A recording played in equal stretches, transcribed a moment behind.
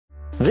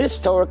This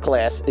Torah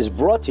class is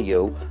brought to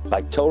you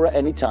by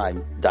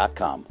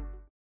TorahAnytime.com.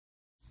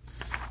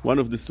 One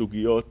of the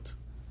sugiyot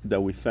that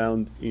we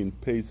found in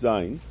Pei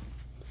Zayin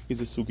is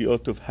a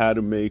sugiyot of how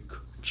to make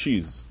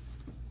cheese.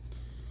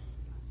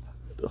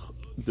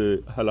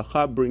 The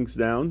halakha brings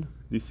down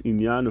this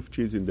inyan of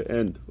cheese in the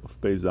end of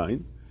Pei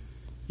Zayin.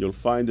 You'll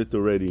find it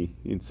already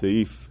in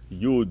Seif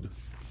Yud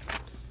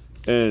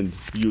and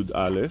Yud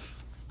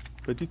Aleph,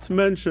 but it's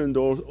mentioned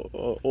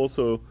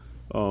also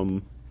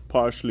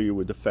partially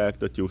with the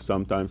fact that you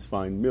sometimes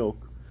find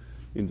milk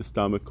in the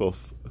stomach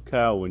of a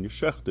cow when you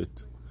shecht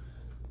it.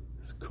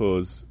 It's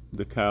because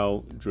the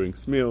cow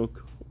drinks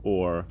milk,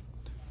 or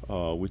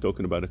we're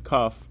talking about a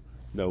calf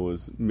that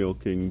was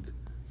milking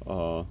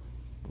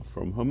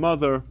from her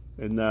mother,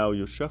 and now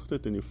you shecht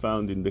it and you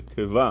found in the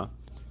keva,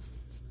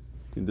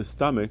 in the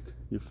stomach,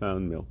 you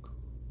found milk.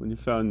 When you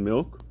found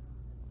milk,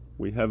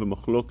 we have a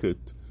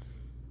machloket,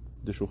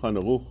 the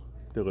Shulchan Aruch,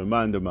 the Rema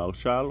and the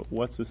Marshal,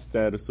 what's the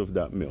status of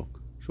that milk?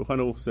 Shulchan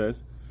Aruch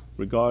says,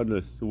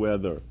 regardless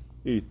whether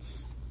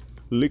it's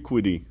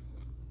liquidy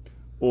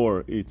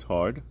or it's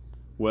hard,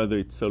 whether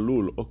it's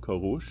salul or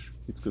karush,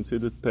 it's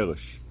considered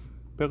peresh.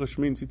 Peresh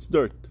means it's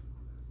dirt,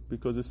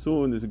 because as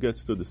soon as it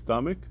gets to the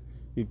stomach,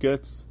 it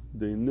gets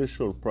the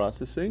initial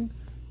processing,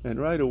 and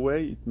right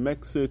away it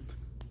makes it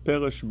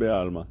peresh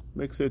be'alma,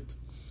 makes it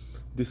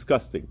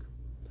disgusting.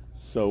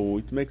 So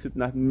it makes it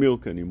not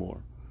milk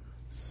anymore.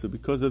 So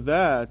because of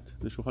that,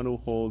 the Shulchan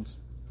Aruch holds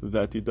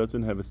that it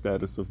doesn't have a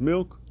status of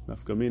milk,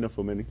 nafkamina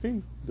for many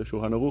things. The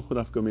Shulchan Aruch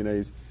nafkamina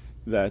is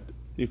that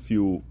if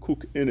you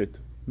cook in it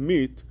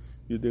meat,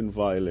 you didn't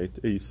violate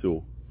a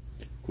yisur.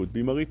 Could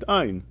be marit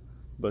ayin,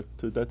 but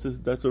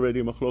that's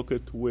already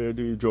machloket. Where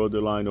do you draw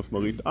the line of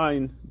marit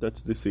ayin?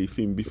 That's the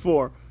seifim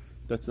before.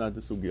 That's not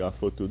the sugya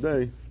for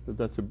today. But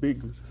that's a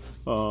big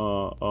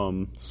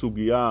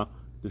sugya.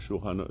 The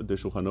Shulchan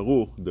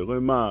Aruch, the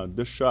Rema,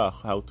 the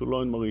Shach, how to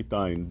learn marit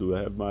ayin. Do I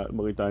have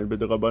marit ayin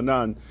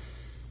b'derabanan?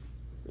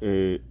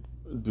 Do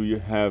you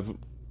have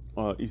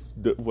what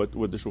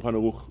the Shulchan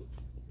Aruch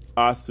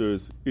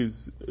answers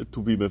is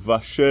to be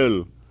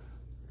mevashel,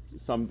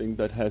 something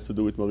that has to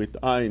do with marit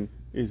ayin?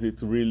 Is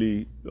it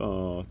really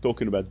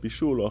talking about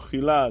bishul or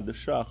achila, the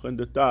shach and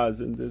the taz?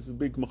 And there's a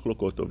big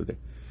machlokot over there.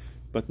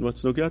 But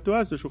what's nogia to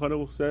us, the Shulchan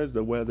Aruch says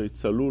that whether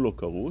it's salul or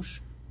karush,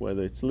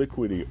 whether it's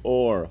liquidy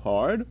or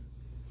hard,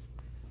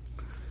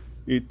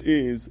 it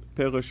is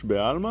peresh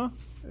be'alma,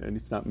 and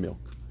it's not milk.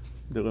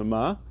 The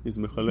Rema is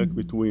mechalek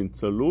between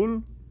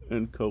tzalul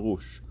and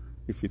karush.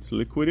 If it's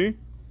liquidy,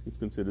 it's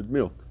considered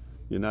milk.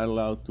 You're not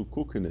allowed to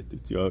cook in it.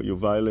 You're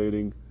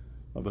violating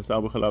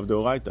basar b'chalav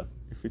deoraita.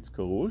 If it's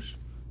karush,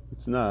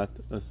 it's not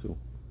asur.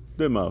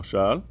 The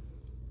Marshal,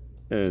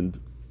 and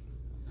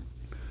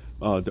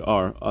there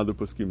are other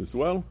poskim as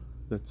well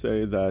that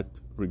say that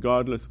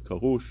regardless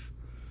karush,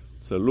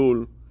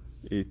 tzalul,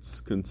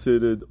 it's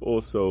considered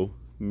also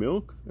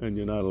milk, and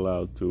you're not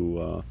allowed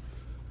to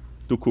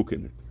cook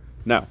in it.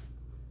 Now,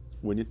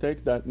 when you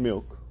take that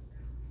milk,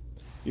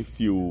 if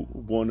you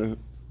want to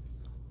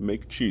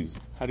make cheese,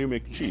 how do you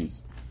make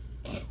cheese?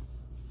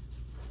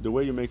 The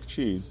way you make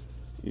cheese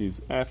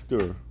is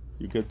after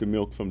you get the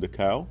milk from the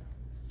cow,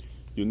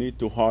 you need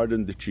to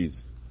harden the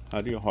cheese. How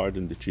do you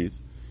harden the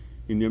cheese?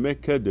 In Yemei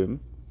Kedem,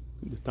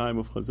 in the time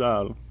of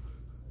Chazal,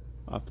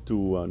 up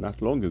to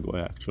not long ago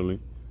actually,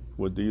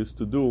 what they used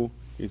to do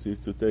is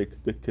to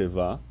take the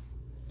keva,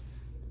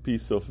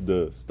 piece of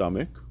the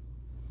stomach,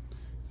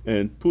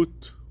 and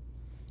put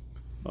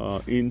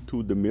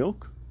into the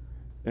milk,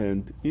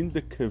 and in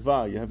the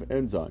keva you have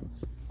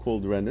enzymes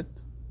called rennet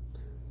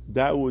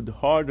that would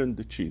harden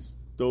the cheese.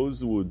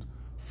 Those would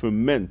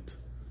ferment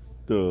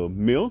the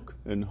milk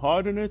and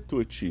harden it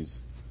to a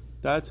cheese.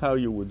 That's how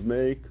you would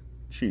make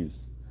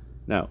cheese.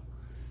 Now,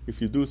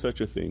 if you do such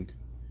a thing,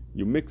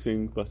 you're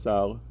mixing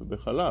basar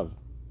b'chalav,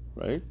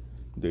 right?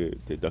 The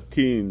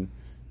dakin,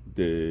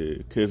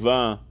 the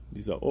keva,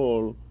 these are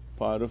all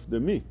part of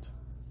the meat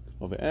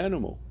of an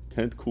animal.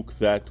 Can't cook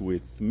that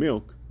with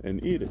milk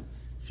and eat it.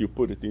 If you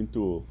put it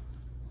into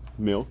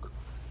milk,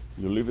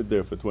 you leave it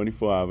there for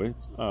 24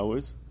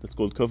 hours. That's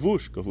called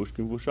kavush. Kavush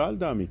kimvush al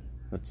dami.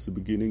 That's the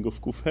beginning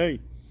of kufhei.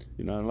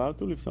 You're not allowed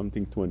to leave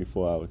something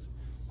 24 hours.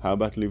 How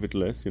about leave it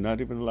less? You're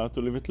not even allowed to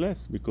leave it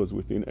less, because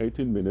within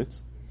 18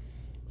 minutes,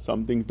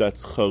 something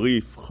that's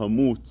charif,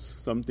 chamutz,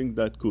 something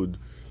that could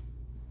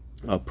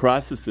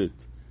process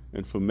it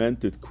and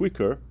ferment it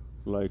quicker,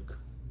 like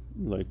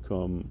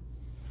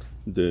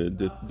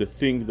the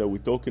thing that we're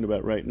talking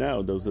about right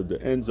now, those are the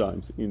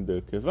enzymes in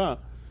the keva,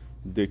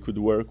 they could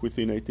work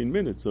within 18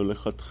 minutes. So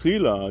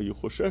lechatchila, you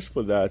choshesh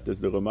for that, as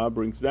the Rama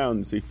brings down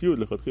in Seif Yud,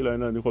 lechatchila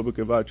ena nichol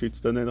b'keva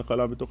sheyitztanen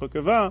hachalav b'toch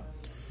hakeva.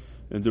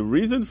 And the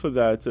reason for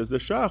that, says the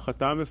Shach,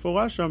 הטעם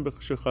מפורש שם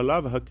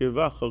שחלב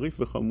הקבה חריף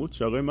וחמוץ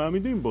שהרי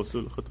מעמידים בו.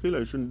 So lechatchila,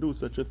 you shouldn't do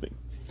such a thing.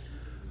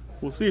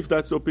 We'll see if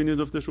that's the opinion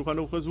of the Shulchan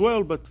Aruch as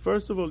well, but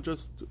first of all,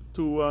 just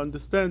to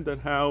understand that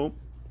how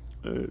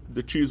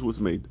the cheese was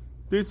made.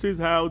 This is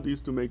how they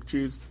used to make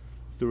cheese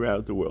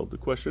throughout the world. The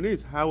question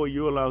is, how are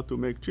you allowed to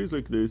make cheese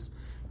like this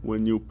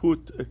when you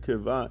put a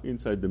keva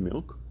inside the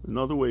milk.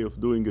 Another way of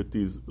doing it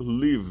is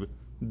leave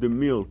the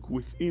milk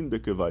within the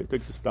keva. You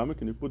take the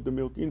stomach and you put the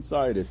milk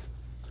inside it.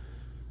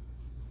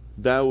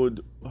 That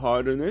would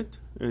harden it,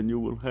 and you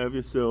will have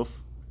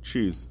yourself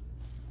cheese.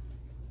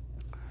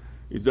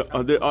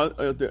 Are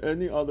there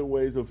any other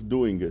ways of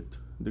doing it?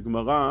 The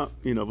Gemara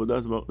in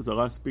Avodah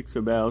Zarah speaks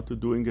about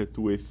doing it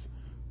with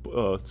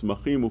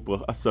tzmachim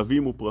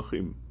asavim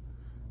uprachim.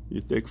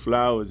 You take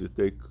flowers, you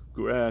take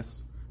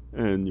grass,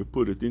 and you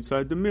put it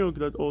inside the milk.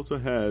 That also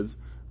has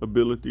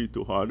ability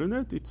to harden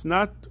it. It's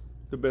not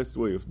the best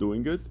way of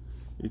doing it.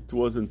 It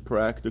wasn't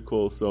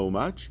practical so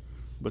much.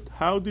 But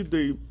how did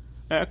they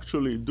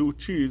actually do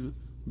cheese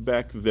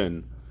back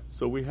then?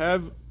 So we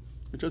have,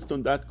 just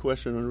on that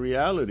question, on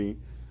reality,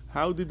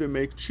 how did they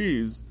make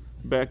cheese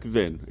back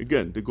then?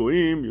 Again, the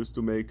Goyim used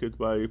to make it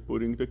by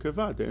putting the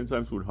keva. The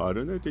enzymes would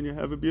harden it, and you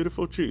have a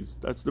beautiful cheese.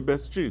 That's the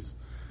best cheese.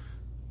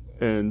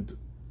 And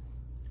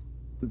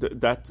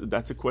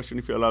that's a question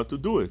if you're allowed to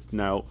do it.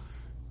 Now,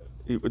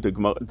 the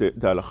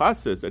halacha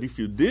says that if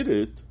you did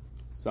it,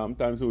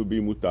 sometimes it would be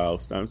mutar,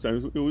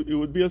 sometimes it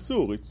would be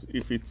asur.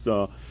 If it's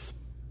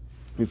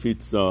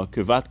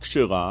kevat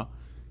kshera,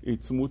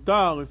 it's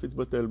mutar if it's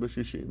batel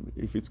b'shishim.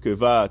 If it's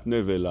kevat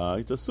nevela,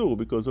 it's asur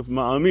because of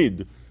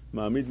ma'amid.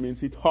 Ma'amid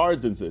means it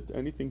hardens it.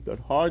 Anything that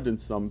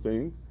hardens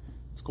something,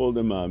 it's called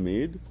a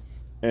ma'amid,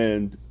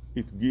 and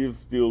it gives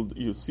still,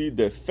 you see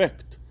the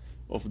effect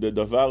of the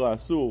davar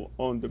asur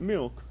on the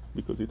milk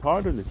because it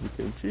hardened it,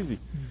 became cheesy.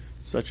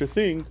 Such a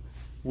thing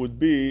would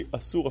be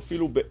asur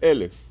afilu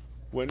be'elef.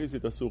 When is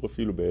it asur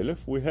afilu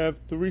be'elef? We have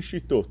 3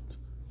 shitot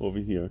over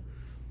here,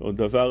 or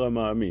davar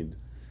ma'amid.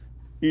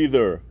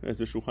 Either, as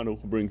the Shulchan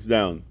Aruch brings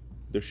down,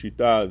 the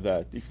shita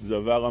that if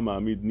davar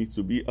ma'amid needs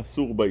to be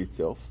asur by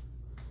itself.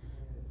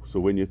 So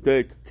when you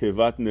take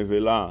kevat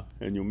nevela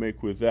and you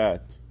make with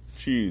that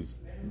cheese,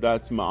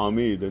 that's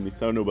ma'amid, and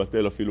it's no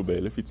batel afilu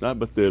be'elef. It's not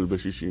batel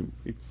b'shishim.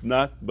 It's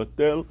not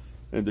batel,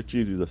 and the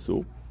cheese is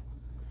asur.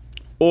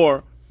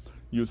 Or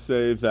you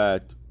say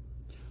that,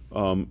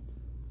 and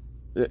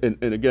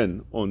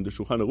again, on the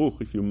Shulchan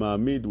Aruch, if you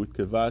ma'amid with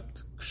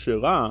kevat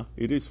kshera,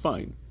 it is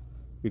fine.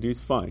 It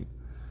is fine.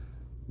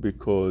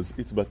 Because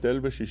it's batel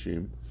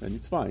b'shishim, and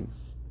it's fine.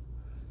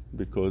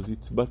 Because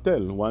it's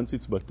batel. Once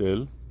it's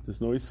batel,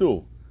 there's no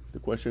isur. The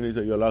question is,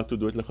 are you allowed to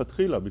do it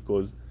lechatchila?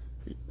 Because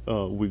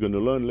we're going to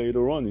learn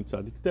later on in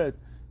Tzadik Tet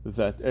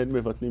that en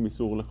mevatlim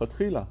isur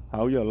lechatchila.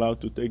 How are you allowed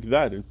to take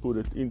that and put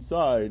it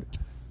inside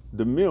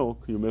the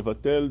milk? You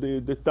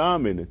mevatel the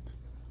ta'am in it.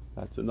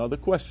 That's another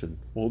question.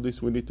 All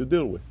this we need to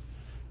deal with.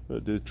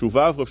 The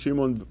tshuva of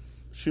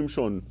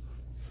Shimshon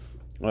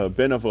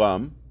ben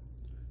Avram,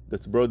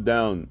 that's brought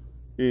down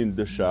in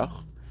the Shach,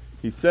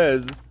 he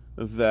says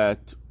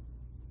that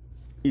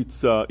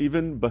it's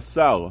even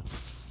basar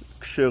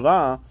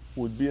kshera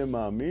would be a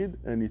ma'amid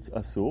and it's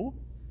asur.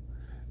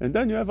 And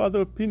then you have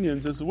other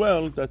opinions as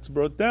well that's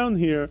brought down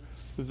here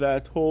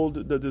that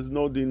hold that there's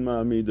no din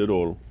ma'amid at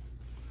all.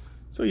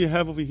 So you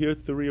have over here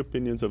 3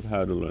 opinions of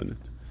how to learn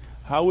it.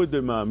 How would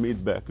the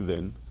ma'amid back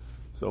then?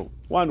 So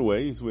one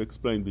way is we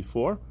explained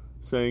before,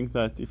 saying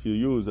that if you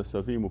use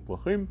asavim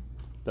uprachim,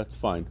 that's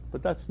fine.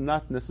 But that's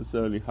not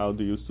necessarily how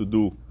they used to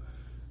do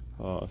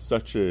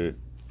such a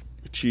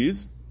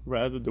cheese.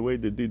 Rather, the way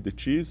they did the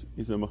cheese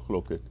is a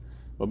machloket.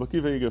 Rabbi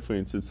Akiva Eiger, for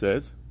instance,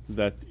 says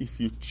that if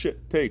you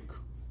take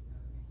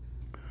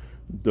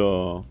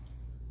the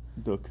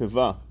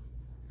keva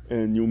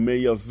and you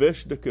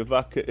meyavesh the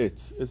keva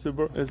ke'etz,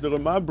 as the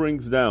Rama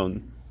brings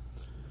down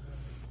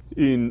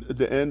in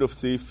the end of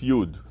Seif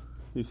Yud,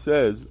 he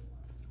says,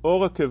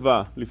 Or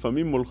הכבה,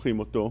 לפעמים מולכים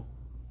אותו,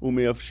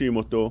 ומייבשים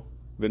אותו,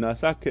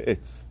 ונעשה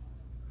כעץ.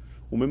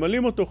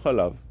 וממלאים אותו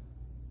חלב.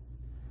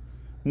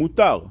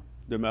 מותר,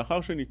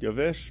 דמאחר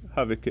שנתייבש,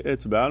 הווה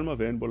כעץ בעלמא,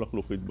 ואין בו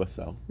לחלוכית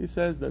בשר. He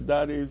says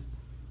that is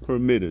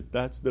permitted.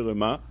 That's the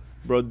Rama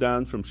brought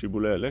down from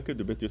Shibulei Aleket.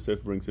 The Bet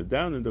Yosef brings it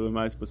down, and the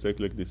Rama is posek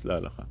like this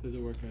la'alacha. Does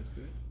it work as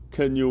good?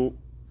 Can you,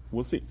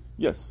 we'll see,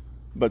 yes.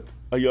 But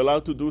are you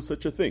allowed to do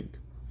such a thing?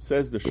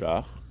 Says the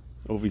Shach,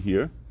 over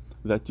here,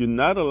 that you're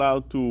not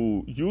allowed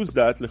to use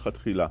that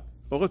לכתחילה.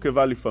 אור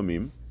הכבה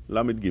לפעמים,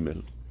 למד ג'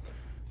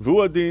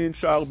 והוא הדין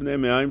שאר בני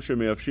מעיים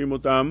שמייבשים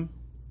אותם.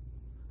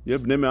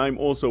 בני מעיים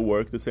also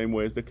work the same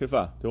way as the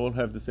כבה. They all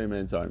have the same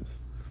enzymes.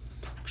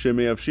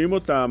 כשמייבשים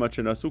אותם עד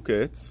שנעשו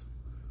קץ,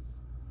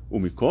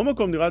 ומכל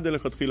מקום נראה די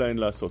לכתחילה אין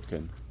לעשות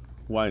כן.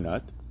 Why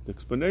not? The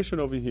explanation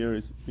over here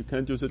is you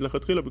can't use it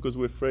לכתחילה because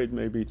we're afraid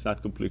maybe it's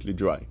not completely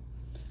dry.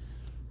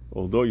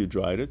 Although you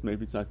dried it,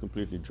 maybe it's not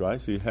completely dry,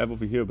 so you have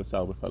over here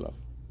basar v'chalav.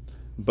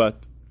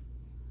 But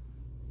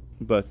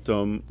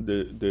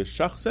the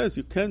Shach says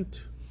you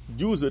can't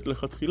use it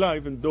lechatchila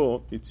even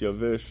though it's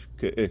yavesh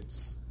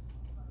ke'etz.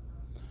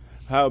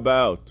 How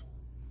about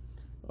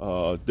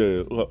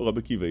the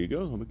Rabbi Akiva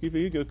Eiger? Rabbi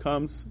Akiva Eiger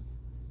comes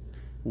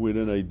with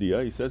an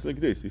idea. He says like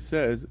this. He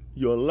says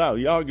you allow.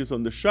 He argues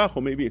on the Shach,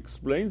 or maybe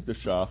explains the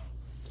Shach,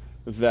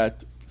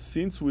 that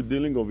since we're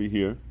dealing over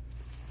here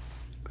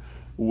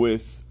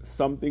with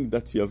something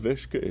that's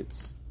yavesh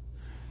ke'etz,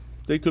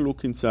 take a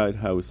look inside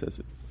how he says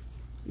it.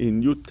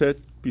 in י"ט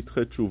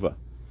פתחי תשובה.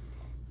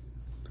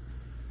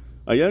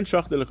 עיין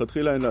שחטא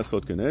לכתחילה אין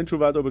לעשות כן. אין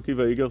תשובת רבי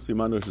עקיבא איגר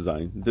סימן רש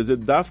זין. זה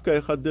דווקא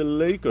אחד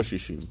דליקה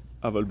 60.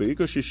 אבל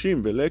באיקה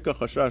 60 וליקה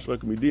חשש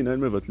רק מדין אין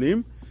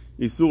מבטלים,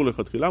 איסור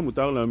לכתחילה,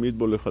 מותר להעמיד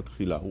בו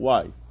לכתחילה.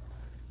 Why?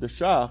 The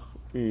Shach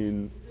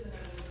in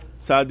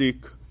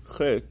Tzadik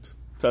Chet,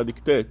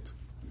 Tzadik Tet,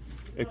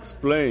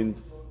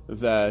 explained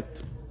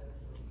that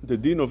the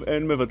din of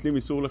en mevatlim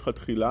isur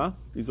lechatchila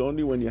is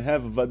only when you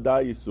have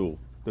vadai isur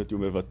that you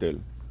mevatel.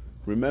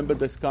 Remember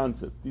this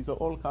concept. These are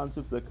all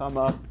concepts that come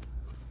up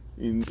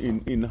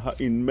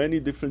in many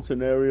different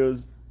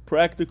scenarios,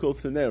 practical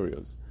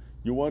scenarios.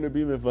 You want to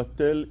be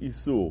mevatel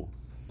isur.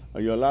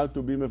 Are you allowed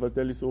to be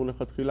mevatel isur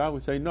lechatchila? We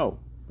say no.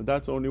 But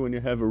that's only when you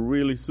have a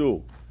real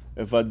isur,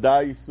 a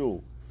vadai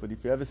isur. But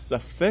if you have a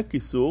safek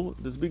isur,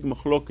 there's big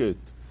machloket.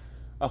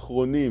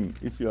 Achronim,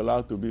 if you're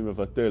allowed to be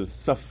mevatel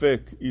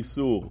safek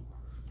isur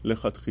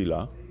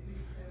lechatchila,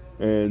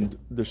 and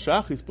the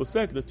Shach is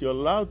posek that you're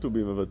allowed to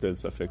be mevatel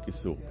safek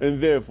isur, and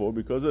therefore,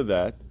 because of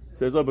that,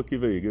 says Rabbi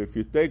Akiva Eiger, if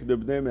you take the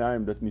bnei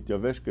me'ayim that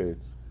nityavesh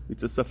ka'etz,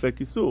 it's a safek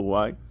isur.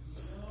 Why?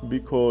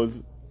 Because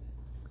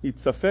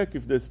it's safek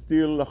if there's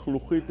still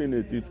lachluchit in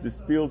it, if there's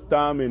still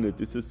tam in it,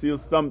 it's still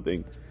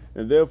something,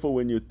 and therefore,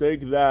 when you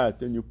take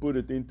that and you put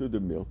it into the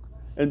milk,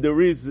 and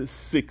there is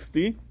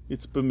 60,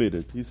 it's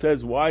permitted. He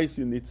says, why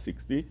you need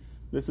 60?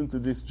 Listen to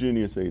this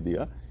genius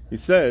idea. He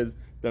says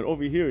that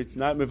over here it's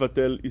not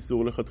mevatel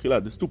isur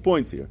lechatchila. There's 2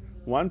 points here.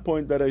 One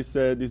point that I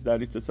said is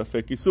that it's a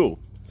safek isur.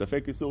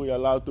 Safek isur you're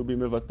allowed to be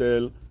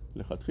mevatel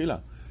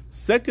lechatchila.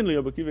 Secondly,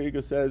 Rabbi Akiva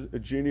Eiger says a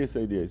genius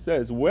idea. He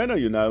says, when are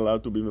you not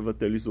allowed to be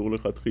mevatel isur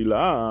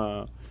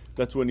lechatchila?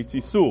 That's when it's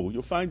isur.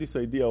 You find this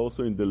idea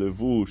also in the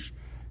Levush.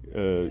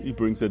 He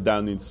brings it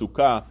down in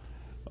Sukkah.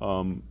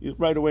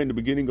 Right away in the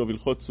beginning of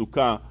Ilchot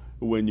Sukkah,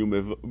 when you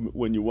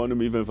want to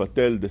be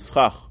mevatel the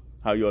schach,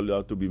 how you're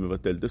allowed to be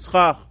mevatel the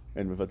schach,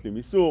 and mevatlim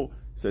isur,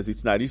 says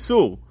it's not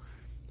isur.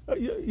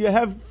 You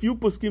have few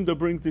poskim that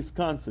bring this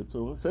concept.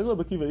 So says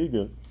Rabbi Akiva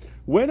Eiger,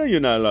 when are you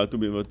not allowed to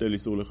be mevatel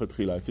isur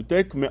lechatchila? If you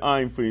take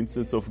me'ayim, for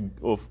instance, of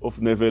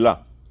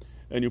nevela,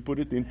 and you put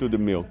it into the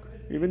milk,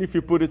 even if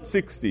you put it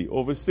 60,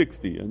 over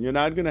 60, and you're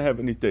not going to have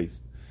any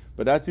taste,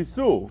 but that's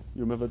isur.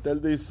 You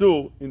mevatel the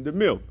isur in the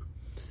milk.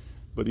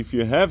 But if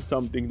you have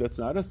something that's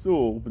not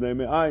asur, bnei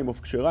me'ayim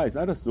of kshera, it's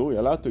not asur, you're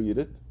allowed to eat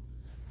it.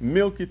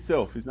 Milk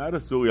itself is not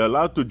asur, you're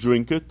allowed to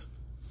drink it.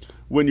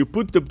 When you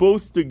put the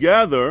both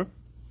together,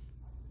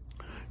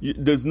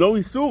 there's no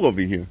isur over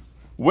here.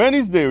 When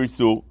is there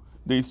isur?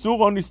 The isur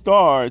only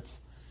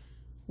starts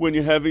when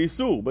you have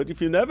isur. But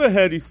if you never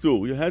had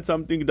isur, you had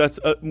something that's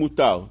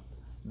mutar,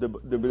 the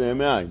bnei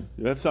me'ayim.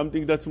 You have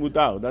something that's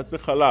mutar, that's the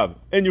chalav.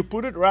 And you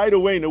put it right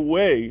away in a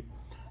way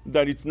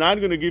that it's not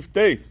going to give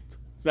taste.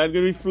 It's not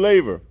going to be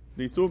flavor.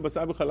 The isur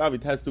basar b'chalav,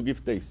 it has to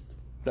give taste.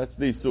 That's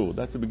the isur.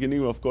 That's the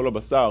beginning of kol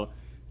basar.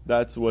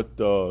 That's what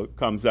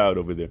comes out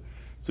over there.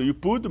 So you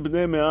put the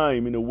bnei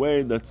me'ayim in a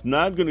way that's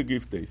not going to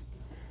give taste.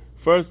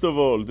 First of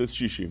all, this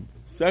shishim.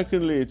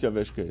 Secondly, it's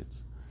yavesh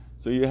ka'etz.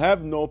 So you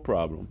have no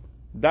problem.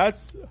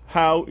 That's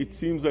how it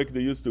seems like they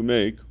used to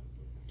make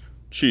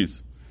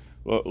cheese.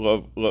 Rabbi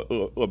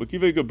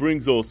Akiva Eiger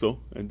brings also,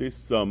 and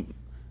this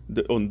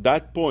on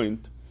that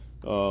point,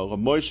 Rav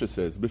Moshe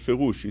says,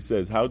 Beferush, he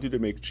says, how did they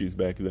make cheese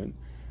back then?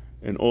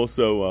 And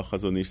also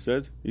Chazon Ish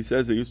says, he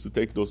says they used to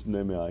take those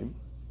bnei me'ayim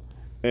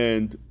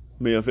and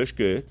meyavesh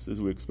ka'etz,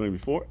 as we explained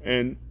before,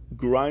 and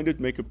grind it,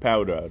 make a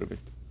powder out of it.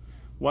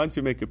 Once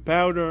you make a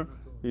powder,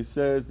 he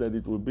says that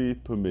it will be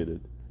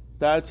permitted.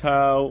 That's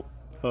how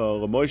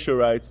Rav Moshe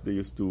writes they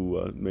used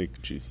to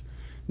make cheese.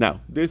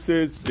 Now, this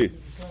is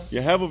this.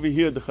 You have over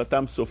here the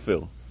Chatam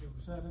Sofer.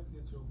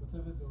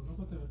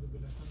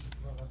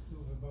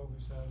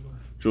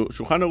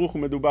 שולחן ערוך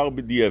מדובר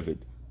בדיעבד.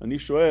 אני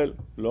שואל,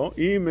 לא,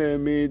 אם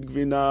העמיד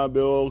גבינה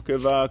באור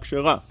קיבה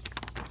כשרה.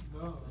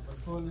 לא, אבל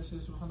פה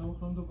שולחן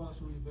ערוך לא מדובר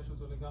שהוא ייבש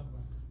אותו לגמרי.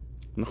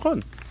 נכון.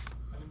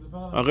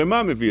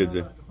 הרמ"א מביא את זה.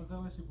 אני חוזר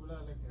לשיבולי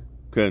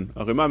הלקט. כן,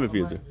 הרמ"א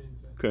מביא את זה.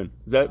 כן.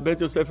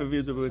 בית יוסף הביא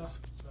את זה בבית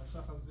יוסף.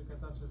 שהשחר זה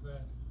כתב שזה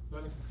לא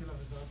לכתחילה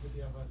וזה רק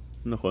בדיעבד.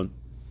 נכון.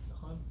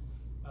 נכון?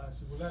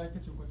 השיבולי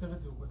הלקט שהוא כותב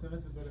את זה, הוא כותב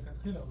את זה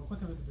בלכתחילה, הוא לא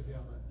כותב את זה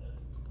בדיעבד.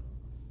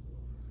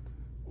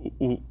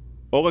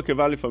 אור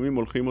הקיבה לפעמים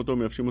הולכים אותו,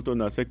 מייבשים אותו,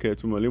 נעשה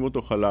קץ, ומעלים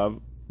אותו חלב,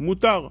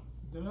 מותר.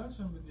 זה לא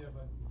שם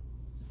בדיעבד.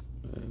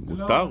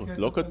 מותר,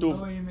 לא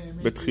כתוב.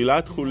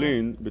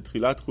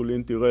 בתחילת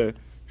חולין תראה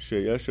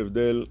שיש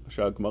הבדל,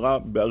 שהגמרא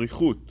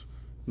באריכות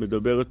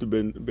מדברת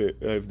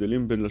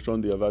בהבדלים בין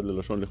לשון דיעבד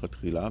ללשון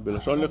לכתחילה.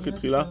 בלשון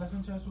לכתחילה... זה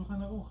לשון של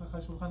השולחן ערוך, איך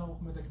השולחן ערוך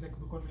מדקדק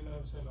בכל מילה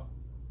שלו.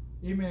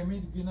 אם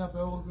העמיד גבינה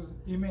באור,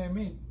 אם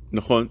העמיד.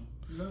 נכון.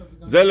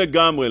 זה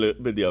לגמרי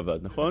בדיעבד,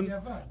 נכון?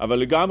 אבל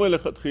לגמרי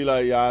לכתחילה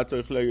היה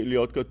צריך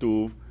להיות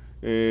כתוב,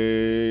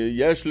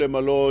 יש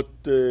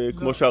למלות,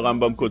 כמו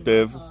שהרמב"ם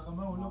כותב.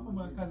 הרמ"א הוא לא פה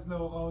מרכז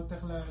להוראות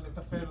איך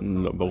לטפל.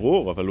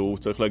 ברור, אבל הוא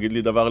צריך להגיד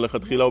לי דבר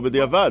לכתחילה או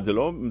בדיעבד.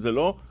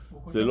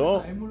 זה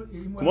לא,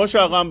 כמו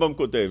שהרמב"ם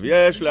כותב,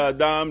 יש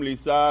לאדם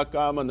לישא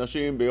כמה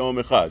נשים ביום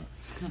אחד.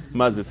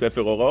 מה זה,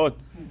 ספר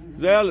הוראות?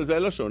 זה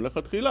לשון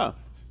לכתחילה.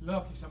 לא,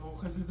 כי שם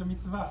אוחז זה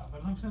מצווה, אבל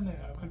לא משנה.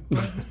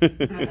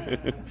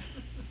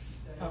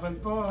 אבל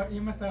פה,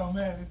 אם אתה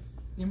אומר,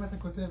 אם אתה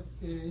כותב,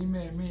 אם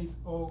העמיד,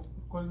 או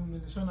כל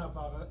לשון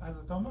העבר, אז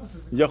אתה אומר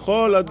שזה...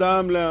 יכול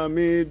אדם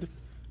להעמיד...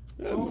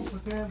 פה הוא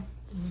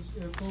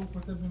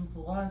כותב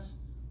במפורש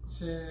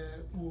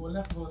שהוא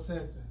הולך ועושה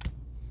את זה.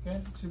 כן?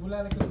 כשבולי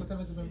הלקט כותב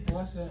את זה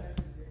במפורש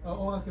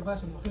שהאור הקיבה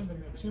שהם הולכים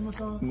ומייבשים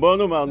אותו... בוא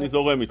נאמר, אני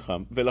זורם איתך,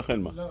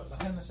 ולכן מה? לא,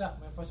 לכן השח,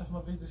 מאיפה השח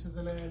מביא את זה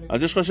שזה...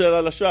 אז יש לך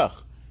שאלה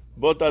לשח.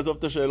 בוא תעזוב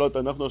את השאלות,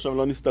 אנחנו עכשיו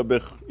לא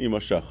נסתבך עם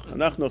השח.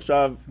 אנחנו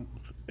עכשיו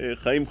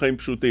חיים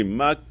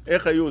פשוטים.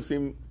 איך היו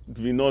עושים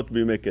גבינות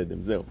בימי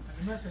קדם? זהו.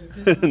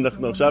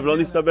 אנחנו עכשיו לא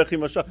נסתבך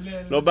עם השח.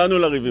 לא באנו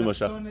לריב עם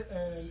השח.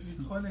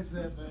 לבחון את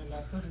זה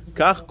ולעשות את זה...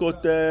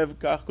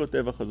 כך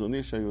כותב החזון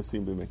איש שהיו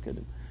עושים בימי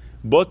קדם.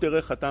 בוא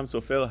תראה חתם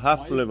סופר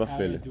הפלא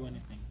ופלא.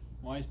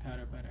 Why is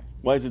powder better?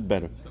 Why is it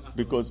better?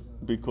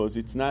 Because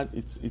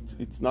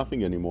it's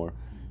nothing anymore.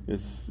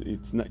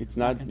 It's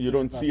not you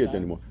don't see it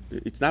anymore.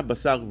 It's not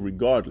basar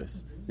regardless.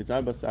 It's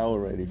not basar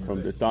already from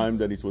the time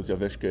that it was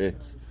yavesh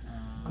ke'etz.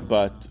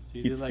 But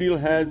it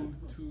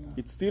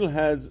still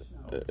has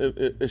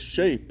a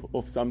shape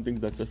of something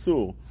that's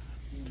asur.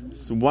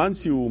 So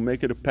once you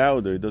make it a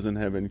powder, it doesn't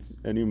have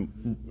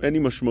any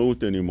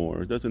mashmaut anymore.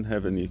 It doesn't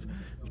have any.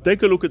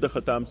 Take a look at the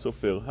Khatam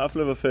Sofer.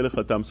 Hafle v'fele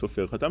Khatam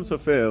Sofer. Khatam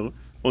Sofer,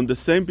 on the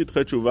same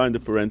Pitchet Tshuva in the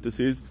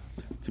parentheses,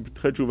 it's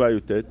Pitchet Tshuva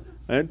Yutet,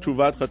 and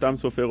Tshuvat Khatam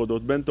Sofer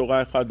odot ben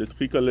Torah echad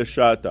detchika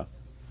לשעתה.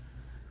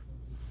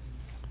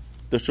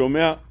 אתה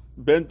שומע?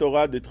 בן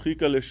תורה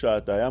דתחיקה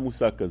לשעתה, היה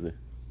מושג כזה.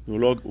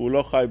 הוא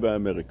לא חי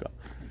באמריקה.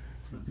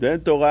 בן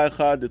תורה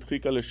אחד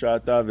דתחיקה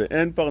לשעתה,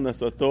 ואין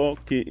פרנסתו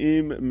כי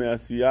אם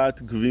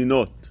מעשיית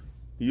גבינות.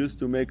 He used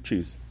to make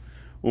cheese.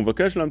 הוא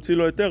מבקש להמציא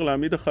לו יותר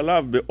להעמיד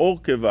החלב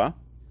באור קיבה.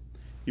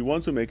 He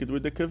wants to make it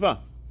with the קיבה.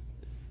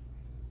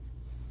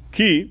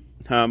 כי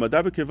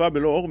העמדה בקיבה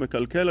בלא אור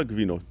מקלקל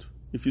הגבינות.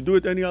 If you do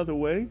it any other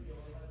way,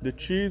 the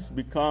cheese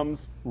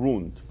becomes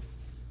ruined.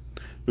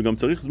 וגם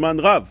צריך זמן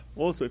רב.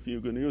 Also, if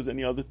you're going to use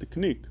any other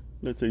technique,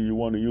 let's say you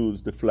want to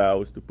use the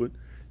flowers to put,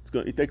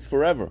 it takes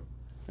forever.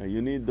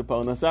 You need the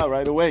parnasa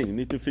right away. You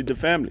need to feed the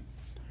family.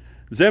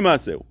 זה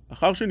מעשהו.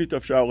 אחר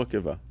שנתאפשה אור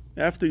הקיבה.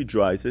 After he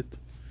dries it,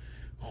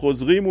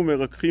 חוזרים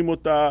ומרקחים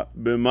אותה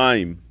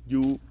במים.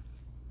 You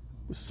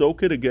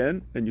soak it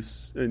again and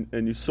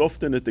you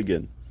soften it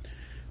again.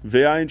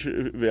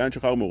 ויין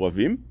שחר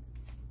מעורבים.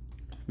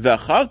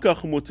 ואחר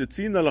כך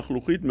מוצצין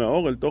הלחלוכית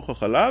מהאור אל תוך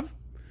החלב,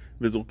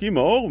 וזורקים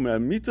האור,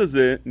 ומהמיץ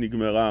הזה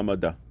נגמרה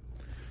המדע.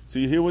 So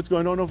you hear what's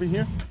going on over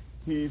here?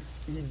 He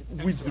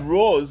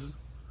withdraws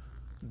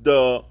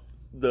the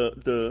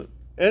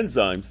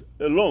enzymes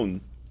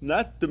alone,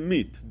 not the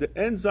meat. The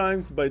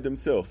enzymes by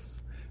themselves.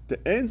 The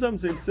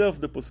enzymes themselves,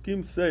 the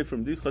poskim say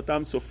from this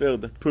Khatam Sofer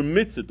that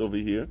permits it over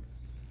here,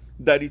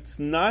 that it's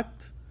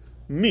not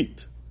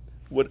meat.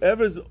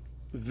 Whatever's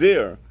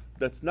there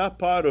that's not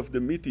part of the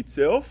meat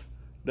itself,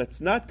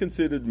 that's not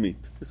considered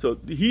meat. So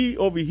he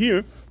over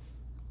here,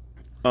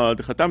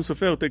 the Khatam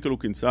Sofer, take a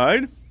look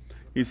inside.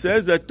 He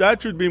says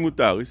that should be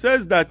mutar. He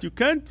says that you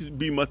can't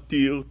be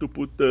matir to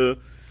put the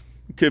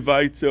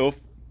keva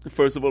itself.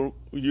 First of all,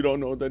 you don't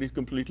know that it's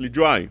completely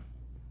dry,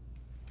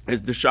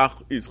 as the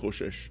shach is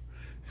choshesh.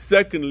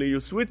 Secondly, you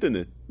sweeten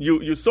it.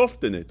 You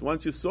soften it.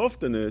 Once you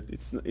soften it,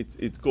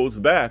 it goes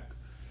back.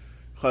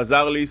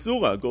 Chazar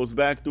leisura goes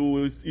back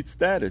to its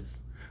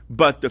status.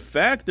 But the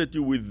fact that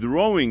you're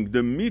withdrawing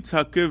the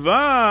mitzvah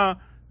keva,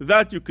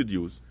 that you could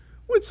use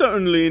with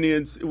certain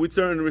lenience, with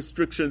certain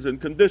restrictions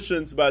and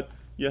conditions. But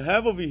you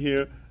have over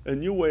here a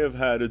new way of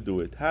how to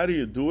do it. How do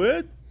you do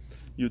it?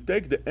 You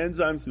take the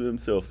enzymes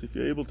themselves. If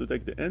you're able to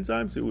take the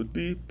enzymes, it would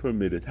be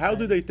permitted. How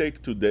do they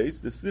take today?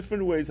 There's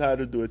different ways how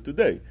to do it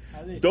today.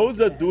 Those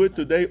that do it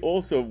today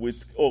also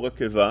with ora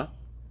keva,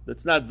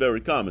 that's not very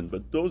common,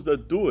 but those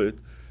that do it,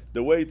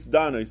 the way it's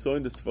done, I saw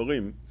in the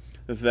Sfarim,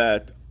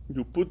 that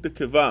you put the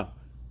keva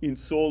in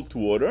salt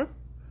water,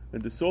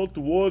 and the salt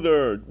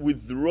water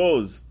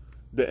withdraws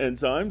the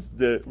enzymes,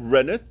 the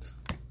rennet,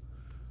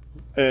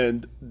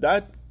 and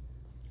that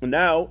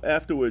now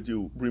afterwards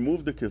you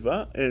remove the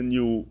keva and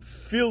you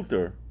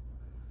filter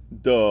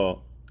the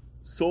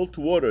salt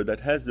water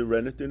that has the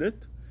rennet in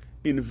it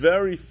in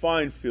very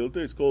fine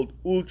filter. It's called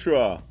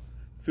ultra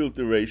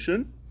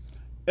filtration,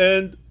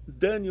 and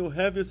then you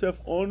have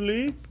yourself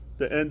only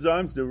the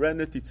enzymes, the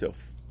rennet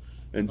itself.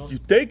 And you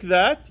take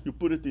that, you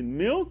put it in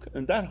milk,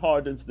 and that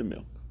hardens the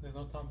milk. There's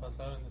no tam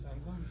basar in this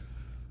enzymes?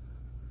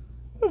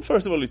 Well,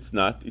 first of all, it's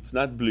not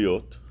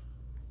bliot.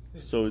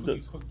 So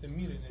you cook the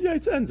meat in it. Yeah,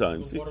 it's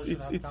enzymes.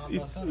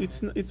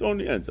 It's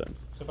only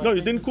enzymes. So no,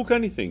 you didn't cook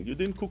anything. You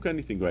didn't cook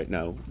anything right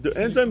now. The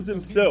enzymes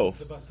themselves.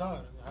 The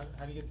basar.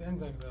 How do you get the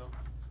enzymes out?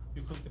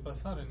 You cook the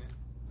basar in it.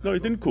 No, you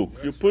didn't cook.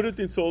 You put it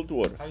in salt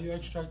water. How do you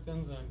extract the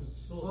enzymes?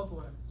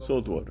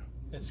 Salt water.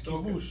 It's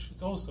kivush.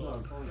 It's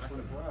also.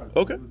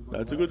 Okay,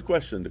 that's a good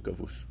question, the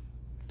kavush.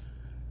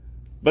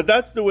 But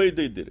that's the way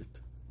they did it.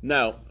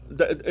 Now,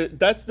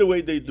 that's the way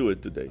they do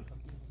it today.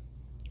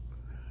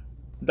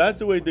 That's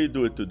the way they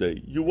do it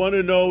today. You want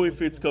to know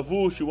if it's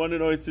kavush, you want to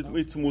know it's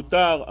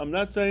mutar. I'm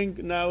not saying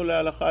now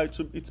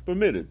le'alacha it's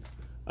permitted.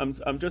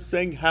 I'm just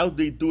saying how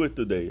they do it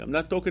today. I'm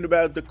not talking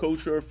about the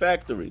kosher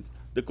factories,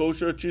 the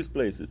kosher cheese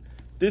places.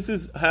 This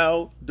is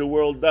how the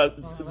world does.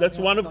 That's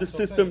one of the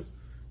systems.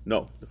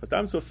 No, the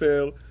Khatam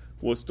Sofer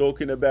was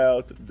talking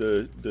about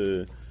the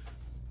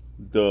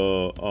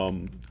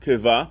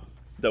keva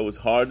that was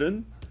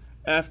hardened.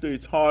 After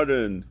it's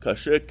hardened,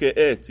 kasher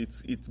ke'etz,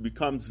 it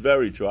becomes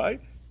very dry.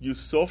 You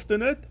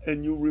soften it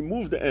and you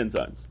remove the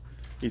enzymes.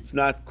 It's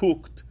not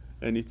cooked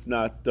and it's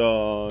not.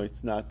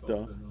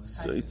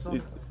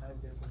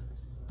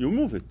 You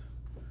remove it.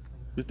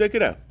 You take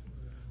it out,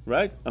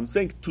 right? I'm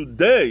saying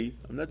today.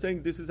 I'm not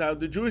saying this is how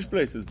the Jewish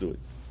places do it.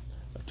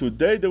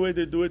 Today, the way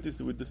they do it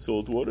is with the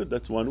salt water.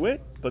 That's one way.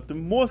 But the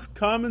most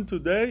common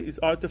today is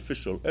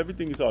artificial.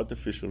 Everything is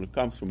artificial. It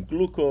comes from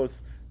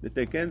glucose. They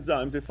take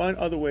enzymes. They find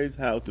other ways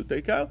how to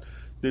take out.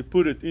 They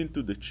put it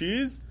into the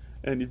cheese,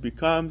 and it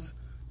becomes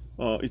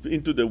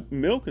into the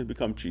milk, and it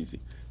becomes cheesy.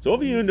 So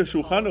over here in the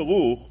Shulchan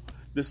Aruch,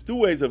 there's two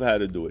ways of how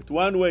to do it.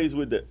 One way is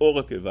with the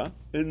Ora Keva.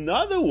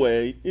 Another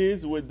way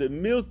is with the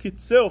milk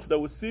itself that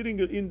was sitting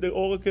in the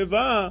Ora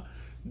Keva.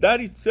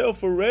 That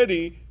itself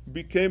already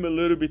became a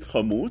little bit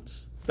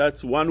chamutz.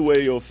 That's one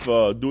way of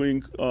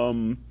doing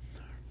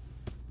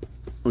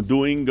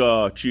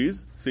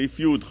cheese. סעיף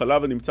י'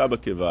 חלב הנמצא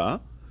בקיבה,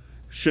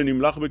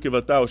 שנמלח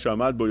בקיבתה או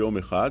שעמד בו יום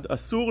אחד,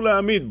 אסור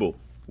להעמיד בו.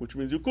 Which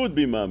means you could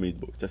be מעמיד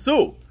בו. It's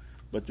אסור,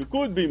 but you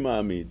could be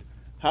מעמיד.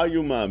 How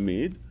you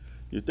מעמיד?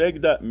 You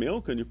take that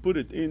milk and you put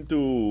it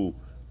into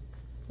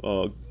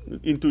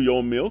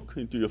your milk,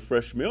 into your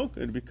fresh milk,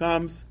 and it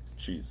becomes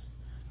cheese.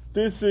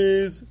 This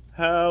is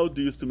how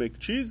they used to make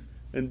cheese,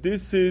 and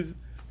this is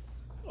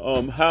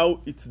how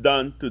it's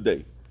done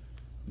today.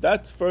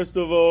 That's, first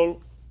of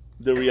all,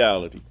 the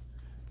reality.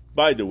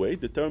 By the way,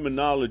 the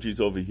terminology is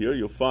over here.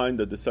 You'll find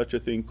that there's such a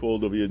thing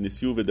called over here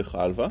Nisyuve de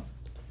Chalva,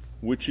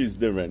 which is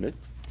the rennet,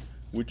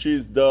 which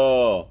is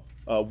the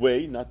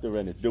whey, not the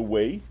rennet, the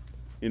whey.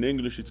 In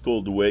English, it's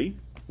called whey.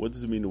 What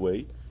does it mean,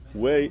 whey?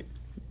 Whey,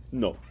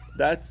 no.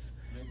 That's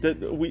that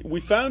we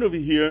found over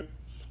here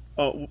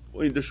in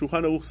the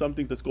Shulchan Aruch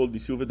something that's called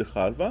Nisyuve de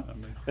Chalva,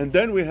 and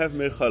then we have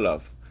Mei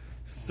Chalav.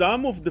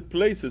 Some of the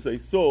places I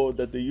saw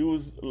that they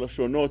use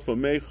lashonot for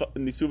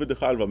Nisyuve de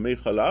Chalva, Mei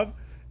Chalav,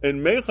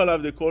 and Mei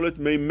Chalav they call it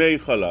Mei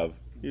Chalav.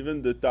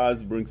 Even the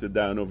Taz brings it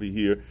down over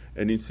here,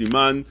 and in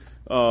Siman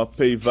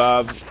Pei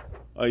Vav,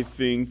 I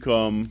think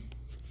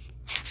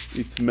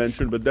it's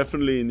mentioned, but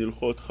definitely in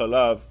Ilchot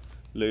Chalav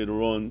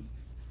later on,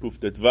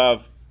 Kuftet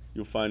Vav,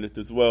 you'll find it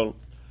as well.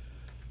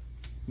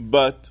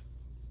 But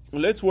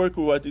let's work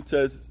with what it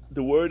says,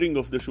 the wording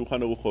of the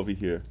Shulchan Aruch over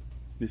here.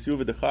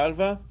 Nisyuve de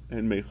Chalva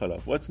and Mei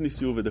Chalav. What's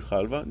Nisyuve de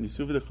Chalva?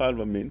 Nisyuve de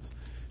Chalva means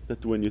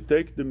that when you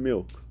take the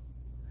milk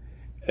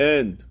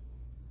and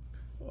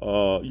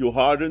you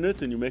harden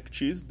it and you make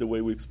cheese, the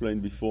way we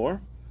explained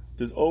before,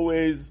 there's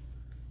always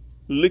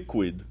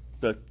liquid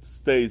that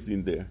stays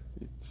in there.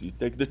 You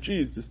take the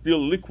cheese, there's still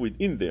liquid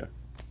in there.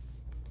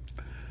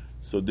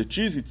 So the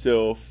cheese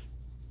itself,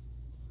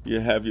 you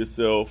have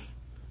yourself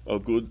a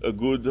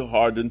good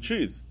hardened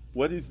cheese.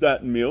 What is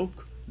that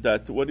milk?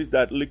 What is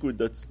that liquid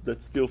that's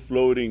still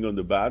floating on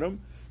the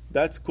bottom?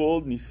 That's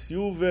called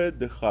Nisyuve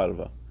de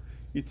Chalva.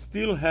 It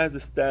still has a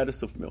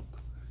status of milk.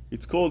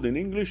 It's called in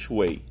English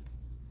whey.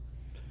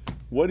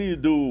 What do you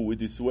do with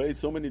this whey?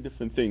 So many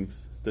different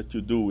things that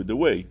you do with the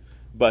whey.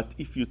 But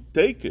if you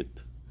take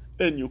it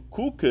and you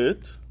cook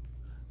it,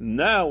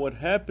 now what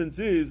happens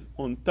is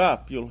on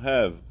top you'll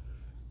have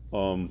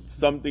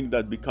something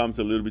that becomes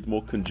a little bit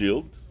more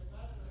congealed,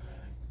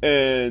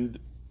 and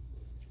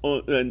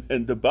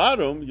the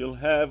bottom you'll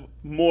have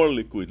more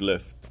liquid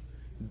left.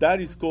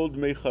 That is called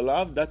Mei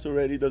Chalav. That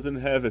already doesn't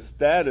have a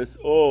status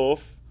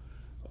of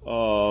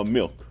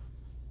milk.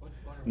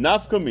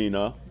 Nafka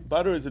mina,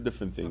 butter is a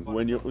different thing.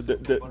 When you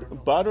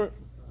butter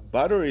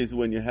is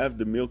when you have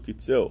the milk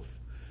itself.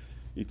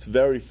 It's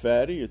very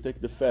fatty. You take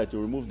the fat, you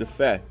remove the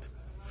fat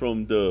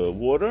from the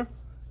water,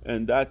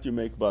 and that you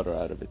make butter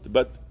out of it.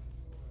 But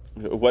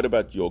what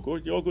about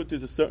yogurt? Yogurt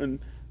is a certain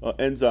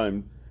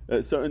enzyme,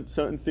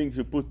 certain things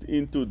you put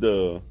into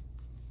the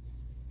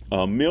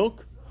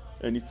milk,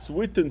 and it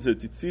sweetens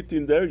it. It's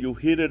sitting there. You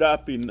heat it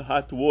up in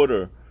hot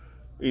water.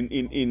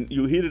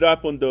 You heat it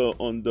up on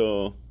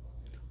the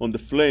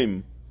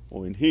flame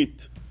or in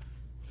heat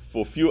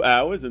for a few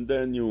hours, and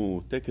then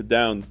you take it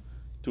down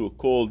to a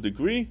cold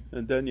degree,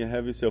 and then you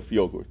have yourself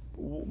yogurt.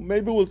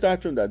 Maybe we'll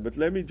touch on that, but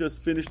let me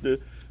just finish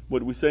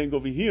what we're saying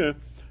over here.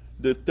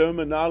 The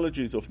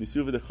terminologies of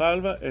Nisyuve de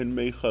Chalva and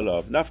Mei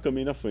Chalav. Nafka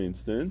mina, for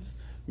instance,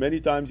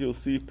 many times you'll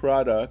see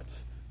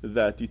products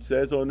that it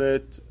says on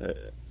it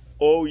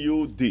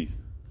OUD,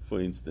 for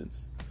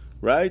instance,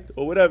 right?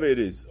 Or whatever it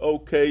is,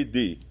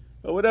 OKD,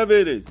 or whatever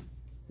it is.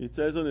 It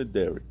says on it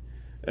dairy.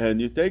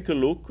 And you take a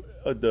look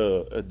at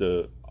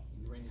the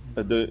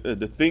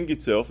thing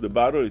itself, the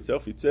bottle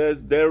itself, it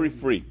says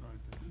dairy-free.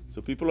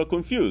 So people are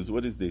confused.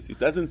 What is this? It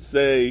doesn't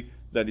say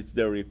that it's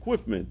dairy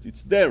equipment.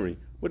 It's dairy.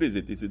 what is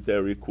it? Is it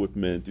dairy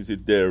equipment? Is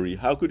it dairy?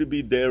 How could it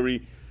be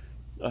dairy?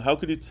 How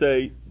could it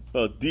say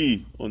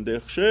D on the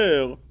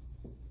hechsher,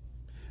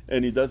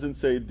 and it doesn't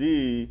say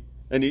D,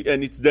 and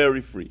it's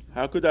dairy-free?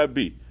 How could that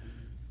be?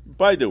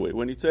 By the way,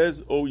 when it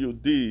says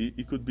OUD,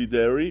 it could be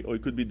dairy or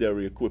it could be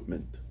dairy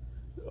equipment.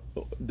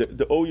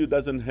 The OU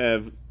doesn't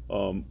have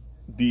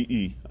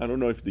DE. I don't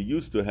know if they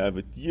used to have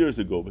it years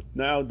ago, but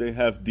now they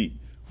have D.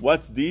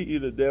 What's D?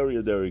 Either dairy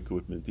or dairy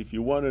equipment. If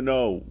you want to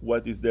know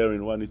what is dairy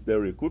and what is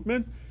dairy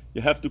equipment,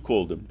 you have to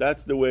call them.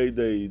 That's the way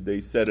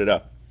they set it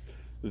up.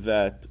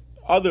 That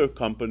other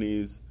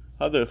companies,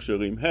 other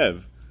hechsherim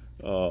have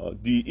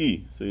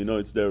DE, so you know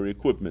it's dairy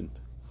equipment.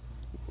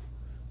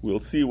 We'll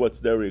see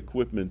what's dairy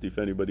equipment if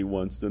anybody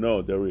wants to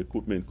know. Dairy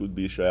equipment could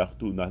be shayach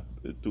to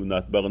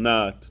nat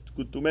barnat,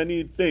 to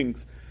many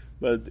things,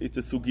 but it's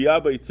a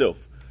sugya by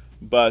itself.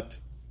 But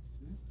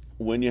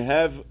when you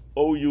have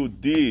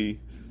OUD,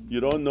 you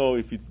don't know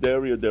if it's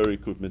dairy or dairy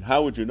equipment.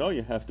 How would you know?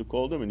 You have to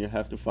call them and you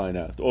have to find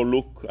out. Or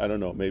look, I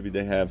don't know, maybe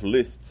they have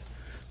lists.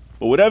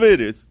 But whatever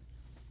it is,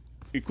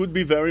 it could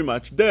be very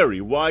much dairy.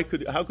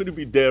 How could it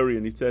be dairy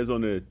and it says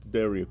on it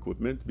dairy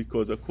equipment?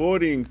 Because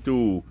according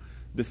to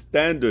the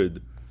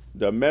standard,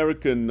 the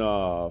American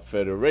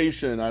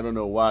Federation, I don't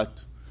know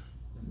what,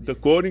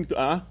 according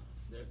to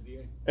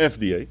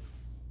FDA,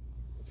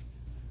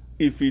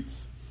 if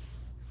it's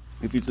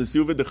a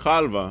siyuv de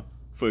chalva,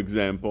 for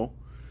example,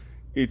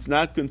 it's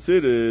not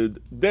considered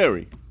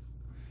dairy.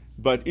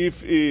 But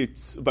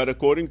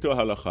according to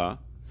halacha,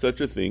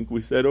 such a thing,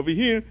 we said over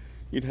here,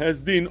 it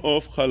has din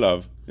of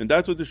chalav. And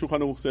that's what the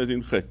Shulchan Aruch says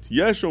in Chet.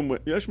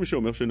 יש מי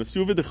שאומר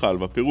שנסיוב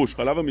דחלבה, פירוש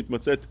חלב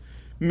המתמצאת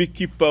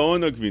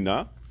מקיפאון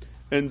הגבינה,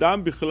 אין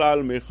דם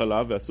בכלל מי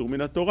חלב ואסור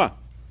מן התורה.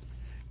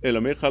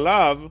 אלא מי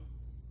חלב,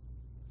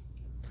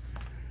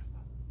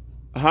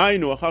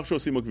 היינו, אחר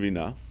שעושים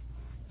הגבינה,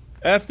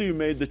 after you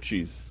made the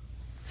cheese,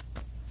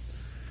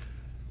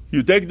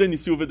 you take the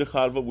nisiuv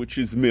dechalva, which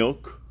is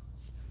milk,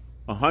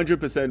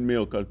 100%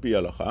 milk al pi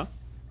halacha,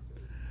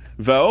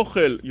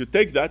 והאוכל, you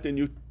take that and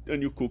you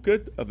cook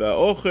it,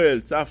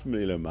 והאוכל צף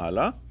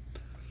מלמעלה,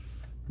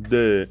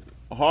 the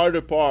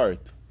harder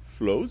part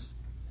floats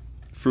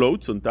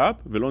on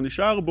top, ולא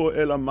נשאר בו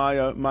אלא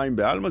מים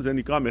בעלמא, זה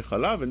נקרא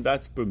מחלב, and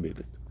that's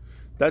permitted.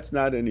 That's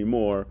not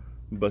anymore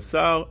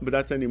basar, but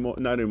that's not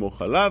anymore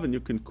chalav, and you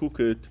can cook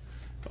it,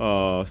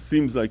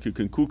 seems like you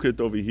can cook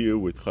it over here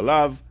with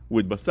chalav,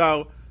 with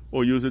basar,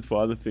 or use it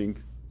for other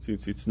things,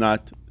 since it's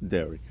not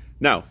dairy.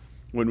 Now,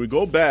 when we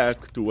go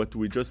back to what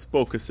we just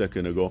spoke a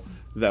second ago,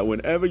 that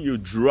whenever you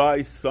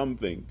dry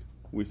something,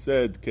 we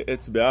said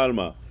ke'etz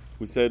be'alma,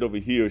 we said over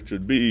here it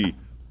should be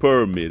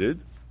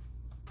permitted.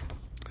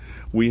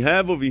 We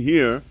have over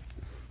here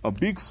a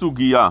big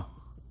sugya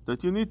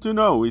that you need to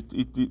know.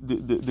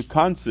 The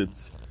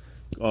concepts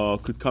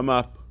could come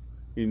up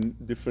in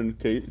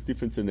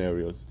different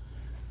scenarios.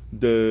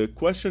 The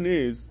question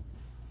is,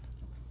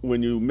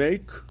 when you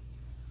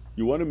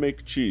want to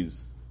make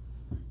cheese,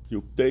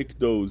 you take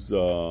those,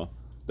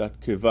 that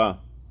keva,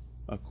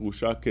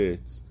 akrusha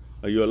ke'etz.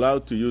 Are you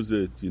allowed to use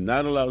it? You're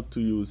not allowed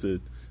to use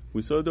it.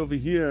 We saw it over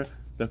here,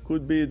 that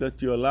could be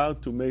that you're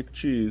allowed to make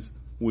cheese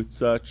with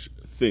such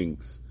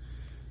things.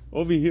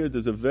 Over here,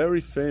 there's a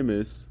very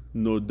famous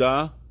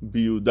Noda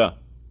Biyuda.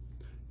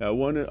 I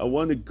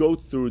want to go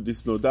through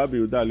this Noda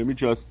Biyuda. Let me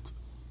just...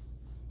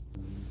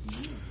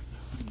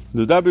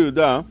 Noda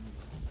Biyuda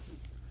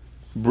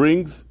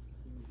brings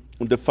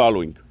the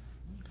following.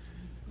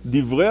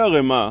 Divrei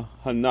harema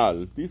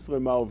hanal, this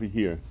rema over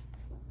here,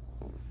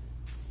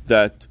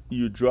 that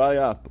you dry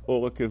up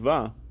or a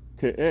keva,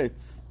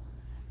 ke'etz,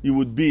 it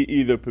would be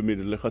either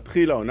permitted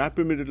lechatchila or not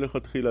permitted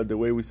lechatchila, the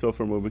way we saw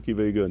from Rabbi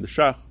Akiva Eiger and the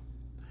Shach.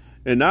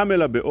 Enam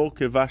ela be'or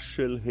keva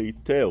shel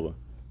heiter.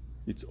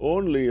 It's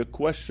only a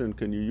question,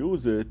 can you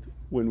use it,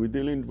 when we're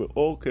dealing with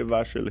or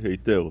keva shel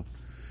heiter.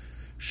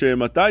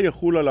 She'mata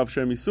yachul alav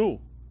shem isur.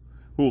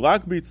 Hu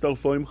rak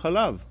b'yitztarfo im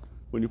chalav.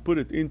 When you put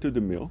it into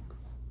the milk,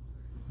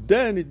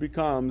 then it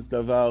becomes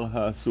davar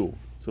ha'asur.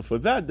 So for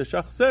that, the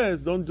Shach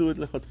says, don't do it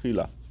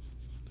lechatchila.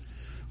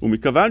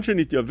 ומכיוון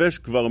שנתייבש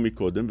כבר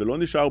מקודם, ולא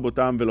נשאר בו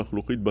טעם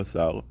ולחלוכית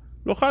בשר,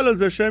 לא חל על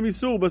זה שם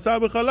איסור בשר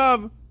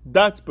בחלב,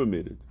 that's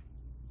permitted.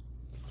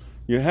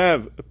 You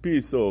have a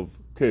piece of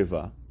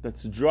keva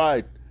that's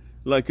dried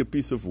like a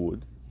piece of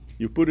wood.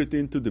 You put it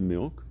into the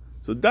milk.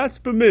 So that's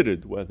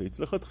permitted, whether it's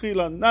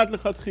lechatchila, not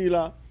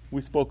lechatchila,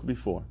 we spoke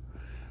before.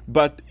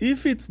 But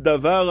if it's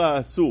davar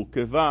ha'asur,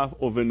 keva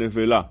or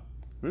venevela,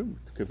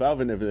 keva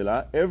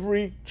venevela,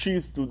 every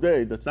cheese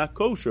today that's not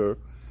kosher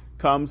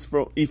comes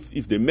from,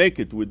 if they make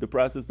it with the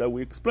process that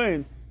we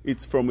explained,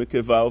 it's from a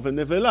keva or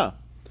venevela,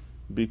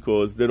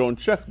 because they don't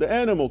check the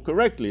animal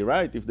correctly,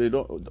 right? If they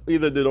don't,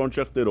 either they don't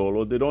check it all,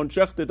 or they don't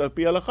check it al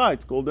pi halacha,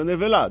 it's called a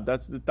nevela.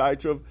 That's the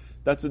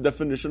that's the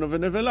definition of a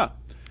nevela.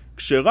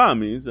 Kshera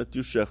means that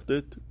you shecht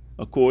it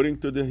according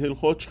to the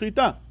hilchot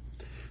shchita.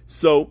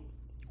 So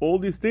all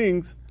these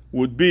things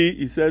would be,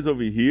 he says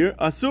over here,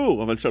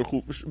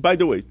 asur. By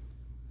the way,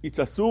 it's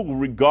asur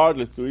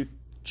regardless to eat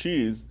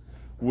cheese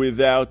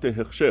without a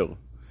hechsher.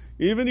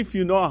 Even if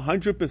you know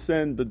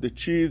 100% that the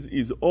cheese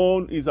is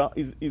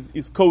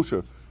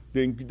kosher,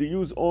 they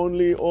use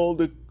only all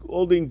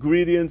the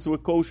ingredients were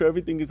kosher,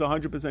 everything is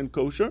 100%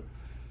 kosher,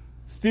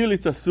 still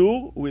it's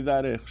asur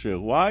without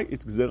hechsher. Why?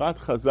 It's gzerat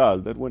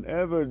chazal, that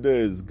whenever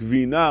there's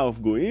gvina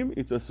of goyim,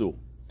 it's asur.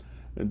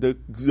 And the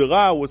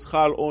gzera was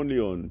chal only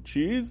on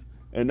cheese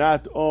and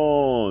not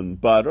on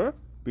butter,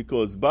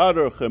 because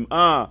butter,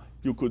 chem'ah,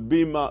 you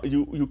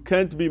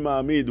can't be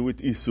ma'amid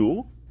with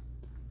isur,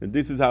 and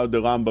this is how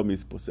the Rambam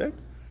is posek.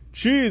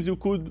 Cheese you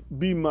could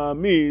be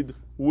ma'amid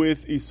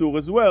with isur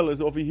as well, as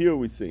over here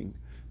we sing.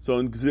 So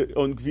on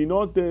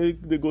gvinot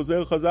the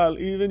gozer chazal,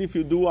 even if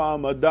you do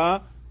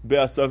ha'amada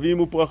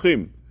be'asavim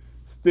u'prachim,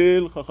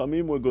 still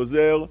chachamim will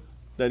gozer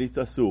that it's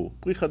asur.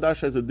 Pri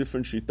Chadash has a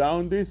different shita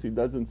on this. He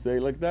doesn't say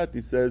like that.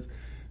 He says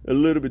a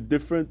little bit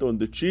different on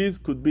the cheese.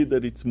 Could be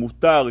that it's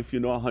mutar if you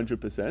know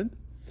 100%,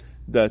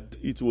 that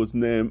it was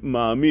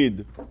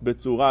ma'amid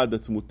betzura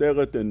that's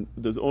muteret and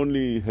there's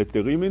only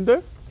heterim in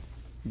there.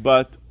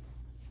 But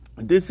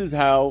this is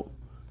how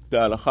the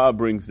halacha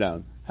brings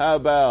down. How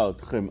about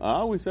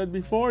chem'ah? We said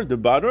before, the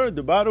butter.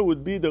 The butter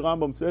would be, the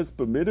Rambam says,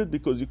 permitted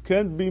because you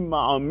can't be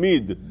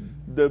ma'amid.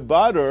 The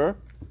butter,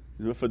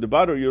 for the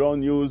butter you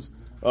don't use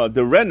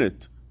the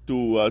rennet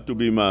to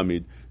be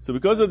ma'amid. So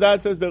because of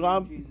that, says the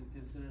Rambam, cheese is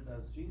considered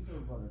as cheese or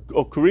butter?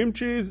 Or cream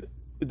cheese,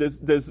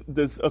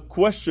 there's a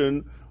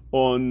question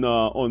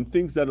on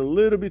things that are a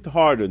little bit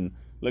hardened.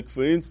 Like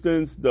for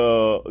instance,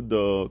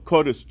 the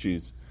cottage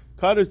cheese.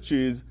 Cottage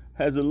cheese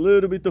has a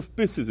little bit of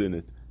pieces in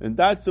it. And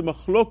that's a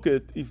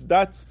machloket, if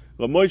that's,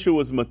 Rav Moshe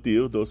was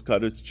matir, those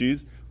cottage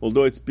cheese,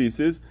 although it's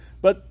pieces.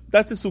 But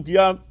that's a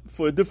sugya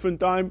for a different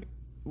time.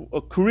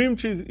 A cream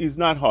cheese is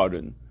not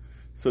hardened.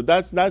 So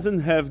that doesn't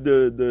have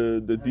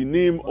the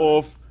dinim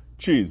of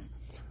cheese.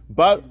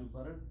 But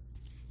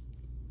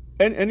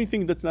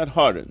anything that's not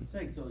hardened.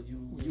 So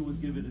you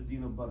would give it a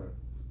din of butter?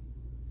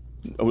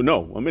 Oh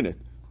no, a minute.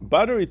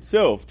 Butter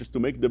itself, just to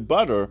make the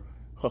butter,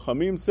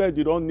 Chachamim said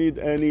you don't need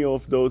any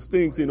of those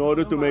things in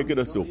order to make it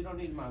a soup.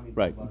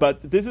 Right,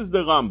 but this is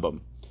the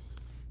Rambam.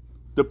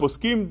 The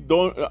poskim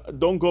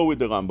don't go with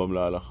the Rambam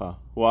la'alacha.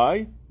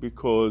 Why?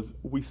 Because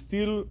we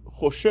still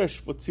choshesh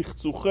for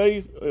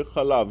tzichzuchei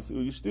chalav. So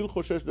you still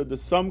choshesh that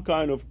there's some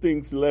kind of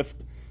things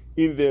left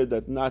in there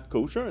that not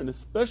kosher, and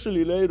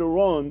especially later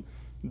on,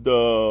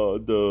 the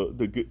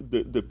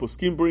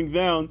poskim bring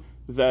down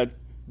that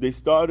they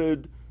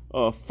started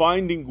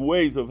finding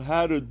ways of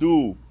how to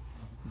do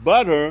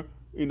butter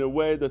in a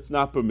way that's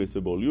not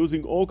permissible,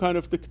 using all kind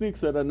of techniques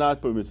that are not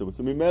permissible.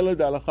 So Mimele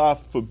the Halacha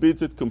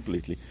forbids it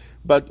completely.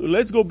 But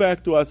let's go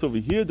back to us over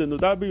here. The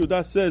Noda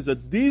B'Yehuda says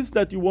that these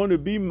that you want to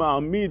be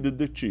ma'amid,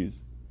 the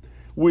cheese,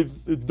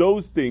 with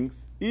those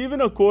things,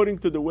 even according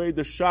to the way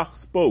the Shach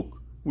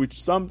spoke,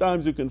 which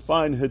sometimes you can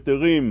find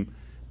heterim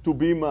to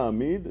be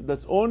ma'amid,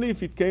 that's only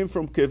if it came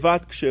from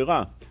kevat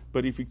kshera.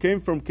 But if it came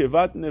from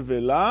kevat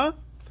nevela,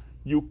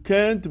 you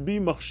can't be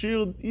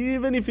machshir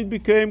even if it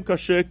became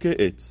kashe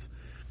ke'etz.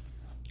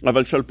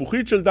 אבל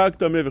שלפוחית של דג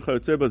טמא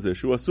וכיוצא בזה,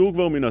 שהוא אסור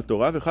כבר מן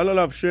התורה, וחל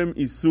עליו שם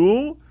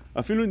איסור,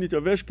 אפילו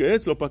נתייבש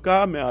כעץ, לא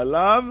פקע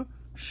מעליו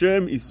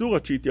שם איסור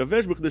עד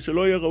שיתייבש, בכדי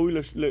שלא יהיה ראוי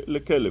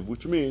לכלב,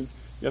 which means,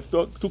 you have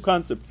two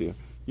concepts here.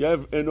 You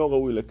have אינו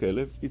ראוי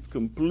לכלב, it's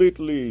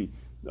completely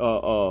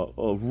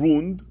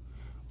ruined,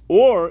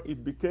 or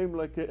it became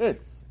like a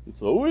עץ.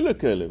 It's ראוי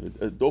לכלב,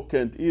 a dog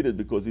can't eat it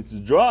because it's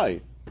dry.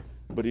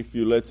 But if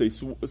you, let's say,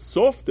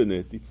 soften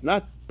it, it's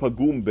not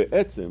pagum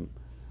be'etzem.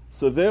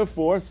 So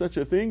therefore, such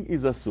a thing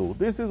is asur.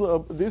 This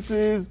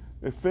is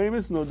a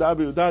famous Noda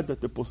B'Yehuda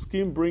that the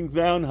poskim bring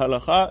down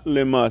halacha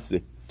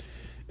lemase.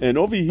 And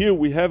over here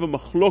we have a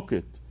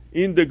machloket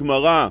in the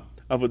Gemara,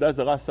 Avodah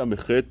Zarah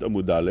Samechet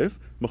Amud Aleph,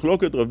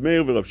 machloket Rav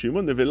Meir v'Rav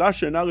Shimon, nevela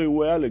she'ena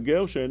re'uya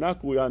leger she'ena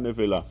kruya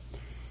nevela.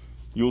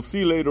 You'll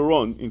see later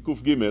on in Kuf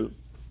Gimel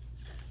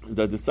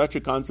that there's such a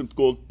concept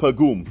called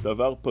pagum,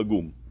 davar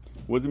pagum.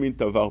 What does it mean,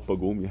 tavar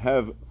pagum? You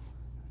have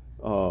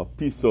a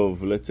piece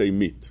of, let's say,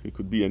 meat. It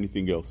could be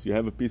anything else. You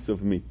have a piece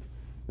of meat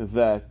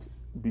that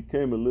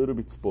became a little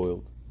bit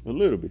spoiled. A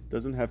little bit.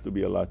 Doesn't have to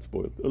be a lot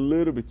spoiled. A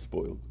little bit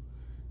spoiled.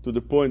 To the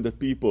point that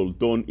people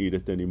don't eat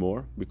it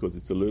anymore because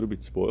it's a little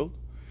bit spoiled.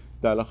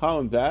 The halacha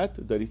on that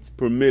it's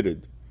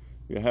permitted.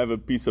 You have a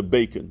piece of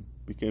bacon.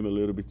 Became a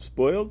little bit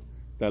spoiled.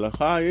 The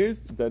halacha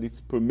is that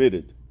it's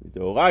permitted. The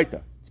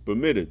oraita, it's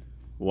permitted.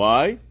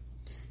 Why?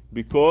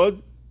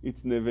 Because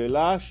it's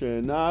nevela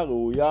she'ena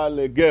ruya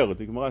leger.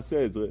 The Gemara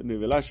says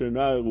nevela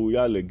she'ena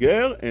ruya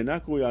leger ena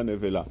kruya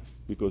nevela,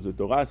 because the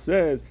Torah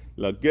says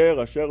lager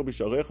asher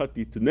bisharecha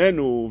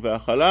titnenu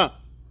ve'achala,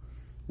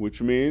 which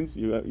means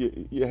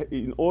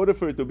in order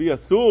for it to be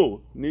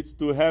asur, needs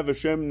to have a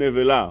shem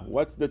nevela.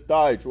 What's the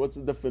taich? What's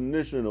the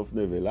definition of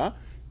nevela?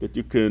 That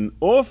you can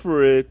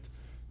offer it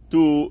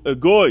to a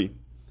goy,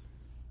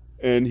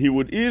 and he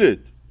would eat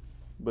it.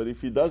 But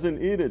if he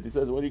doesn't eat it, he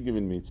says, "What are you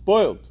giving me? It's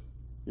spoiled."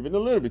 Even a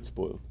little bit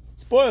spoiled.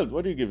 Spoiled,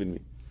 what are you giving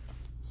me?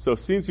 So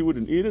since he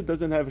wouldn't eat it,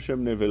 doesn't have a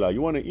Shem Nevela.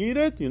 You want to eat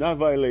it, you're not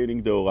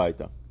violating the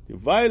Oraita. You're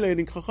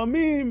violating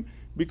Chachamim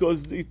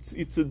because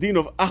it's a din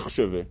of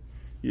Achshave.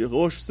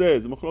 Rosh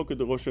says, Machloket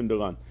the Rosh and the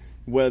Ran,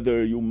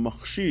 whether you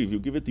machshiv, you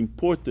give it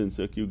importance,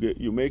 like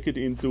you make it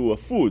into a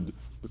food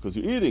because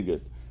you're eating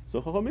it.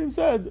 So Chachamim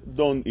said,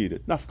 don't eat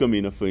it.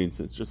 Nafkamina, for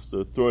instance, just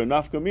throw a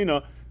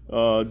nafkamina,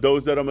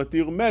 those that are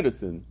matir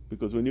medicine,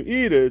 because when you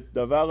eat it,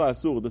 davar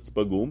asur, that's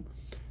pagum,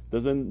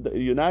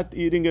 you're not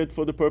eating it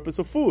for the purpose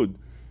of food.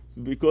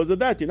 So because of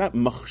that, you're not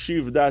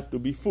machshiv that to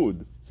be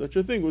food. Such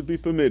a thing would be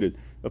permitted.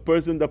 A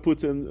person that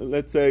puts in,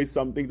 let's say,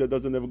 something that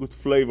doesn't have a good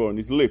flavor on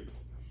his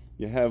lips.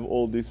 You have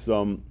all these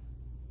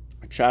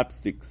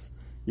chapsticks.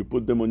 You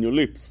put them on your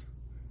lips,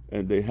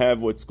 and they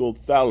have what's called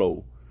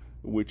tallow,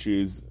 which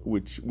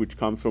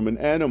comes from an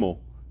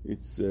animal.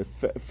 It's a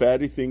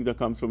fatty thing that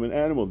comes from an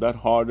animal that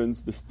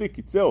hardens the stick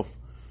itself,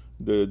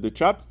 the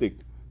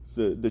chapstick.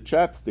 The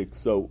chapstick,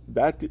 so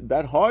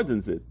that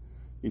hardens it.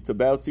 It's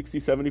about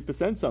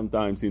 60-70%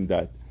 sometimes in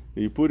that.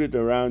 You put it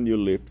around your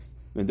lips,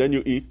 and then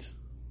you eat.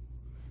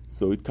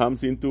 So it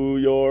comes into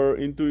your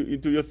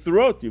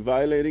throat. You're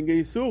violating a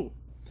isur.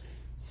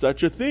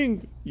 Such a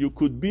thing you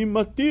could be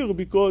matir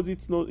because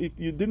it's not.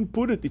 You didn't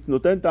put it. It's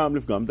noten ta'am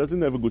lifgam.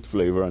 Doesn't have a good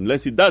flavor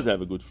unless it does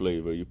have a good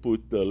flavor. You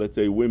put let's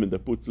say women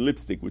that put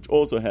lipstick, which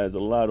also has a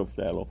lot of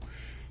tallow.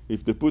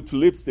 If they put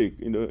lipstick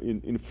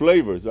in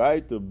flavors,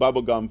 right? The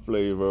bubblegum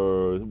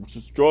flavor,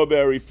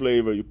 strawberry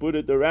flavor, you put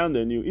it around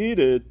and you eat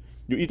it.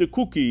 You eat a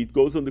cookie, it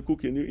goes on the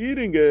cookie and you're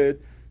eating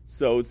it.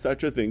 So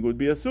such a thing would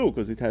be asur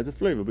because it has a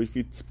flavor. But if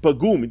it's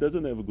pagum, it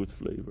doesn't have a good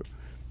flavor.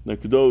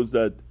 Like those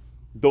that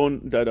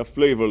are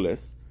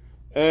flavorless.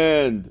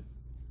 And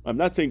I'm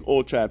not saying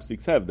all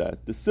chapsticks have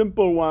that. The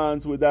simple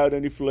ones without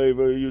any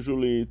flavor,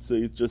 usually it's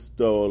just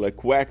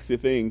like waxy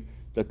thing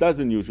that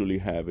doesn't usually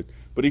have it.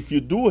 But if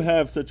you do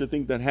have such a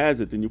thing that has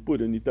it and you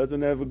put it and it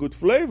doesn't have a good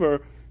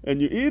flavor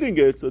and you're eating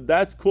it, so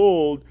that's not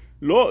called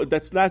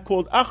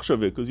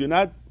achshaveh because you're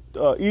not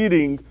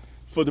eating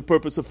for the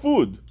purpose of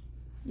food,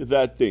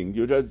 that thing.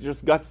 You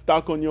just got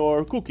stuck on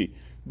your cookie.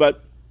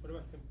 But what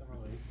about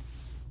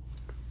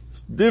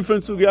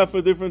different sugya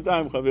for different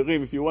time,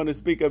 Chaverim. If you want to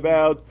speak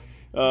about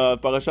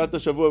Parashat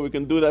HaShavua, we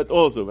can do that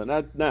also, but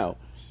not now.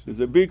 There's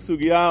a big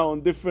sugya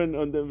on the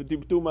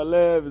Timtum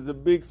Alev. There's a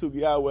big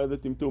sugya whether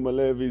Timtum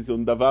Alev is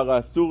on davar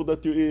asur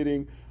that you're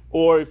eating,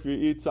 or if you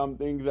eat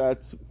something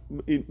that's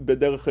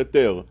bederech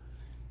heter.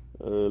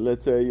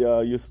 Let's say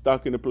you're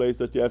stuck in a place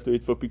that you have to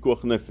eat for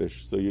pikuach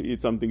nefesh, so you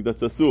eat something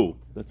that's asur,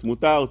 that's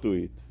mutar to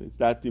eat. It's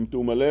that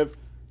Timtum Alev.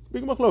 It's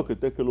big machloket.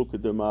 Take a look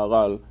at the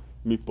Maharal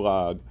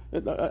Miprag.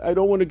 I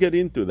don't want to get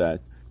into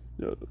that,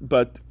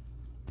 but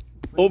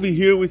over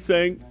here we're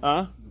saying,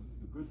 the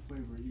good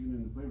flavor, even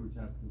in the flavor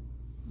chapstick,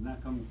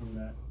 not coming from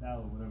that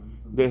tallow, whatever.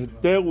 The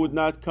heter would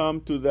not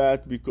come to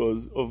that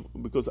because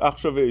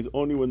achshaveh is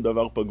only when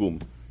davar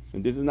pagum,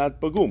 and this is not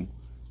pagum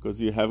because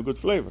you have a good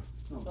flavor.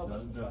 No,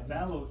 the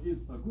tallow is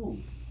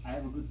pagum. I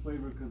have a good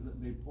flavor because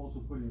they also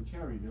put in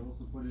cherry. They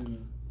also put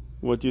in.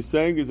 What you're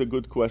saying is a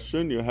good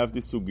question. You have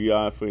this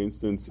sugya, for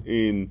instance,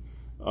 in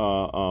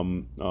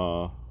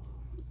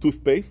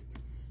toothpaste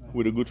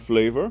with a good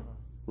flavor,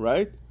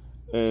 right?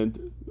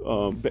 And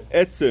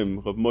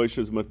be'etzem, Rav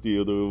Moshe's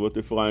matir, the Revot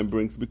Ephraim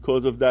brings,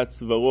 because of that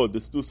svarot,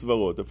 there's two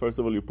svarot. First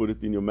of all, you put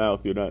it in your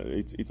mouth,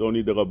 it's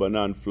only the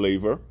Rabbanan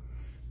flavor.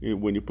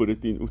 When you put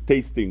it in,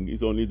 tasting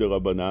is only the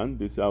Rabbanan.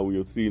 This is how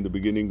you'll see in the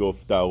beginning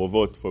of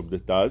Ta'arovot from the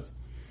Taz,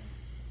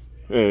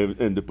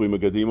 and the Pri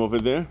Megadim over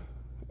there.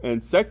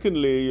 And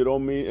secondly,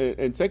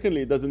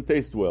 it doesn't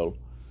taste well.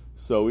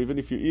 So even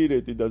if you eat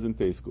it, it doesn't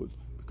taste good.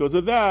 Because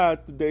of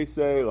that, they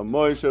say, Rav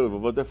Moshe,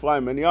 Revot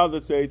Ephraim, many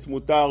others say it's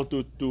mutar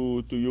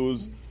to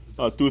use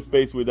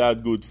toothpaste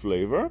without good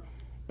flavor.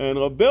 And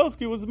Rav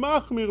Belsky was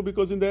machmir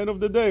because in the end of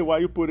the day, why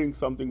are you putting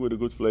something with a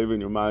good flavor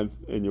in your mouth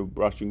and you're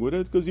brushing with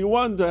it? Because you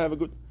want to have a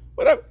good,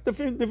 whatever,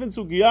 different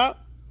sugya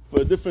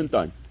for a different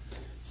time.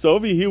 So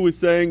over here we're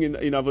saying in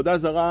Avodah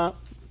Zarah,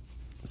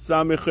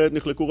 Samechet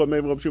nichlekuu Rav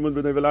Meir Rav Shimon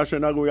b'nevela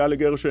she'ena ruya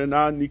leger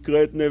she'ena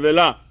nikret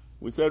nevela.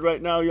 We said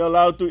right now you're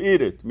allowed to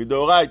eat it,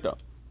 midoraita.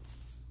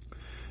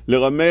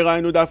 לרב מאיר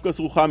היינו דווקא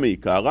סרוחה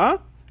מעיקרה,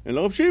 and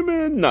לרב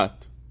שמעון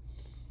not.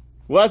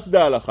 What's the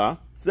halacha?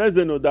 Says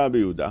the נודע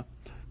ביהודה,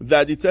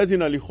 that it says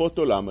in הליכות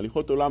עולם,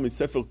 הליכות עולם is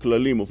ספר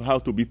כללים of how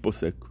to be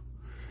posek.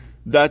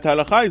 That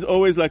halacha is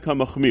always like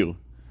המחמיר.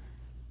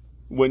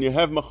 When you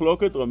have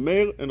מחלוקת, רב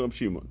מאיר and רב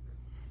שמעון.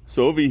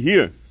 So over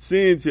here,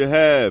 since you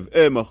have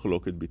a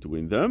מחלוקת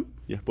between them,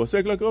 you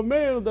posek like רב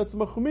מאיר, that's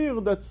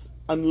מחמיר, that's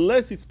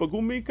unless it's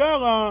פגום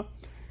מעיקרה,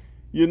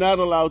 you're not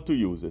allowed to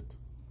use it.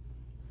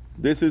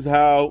 This is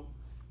how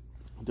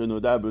the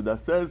Nodar Buddha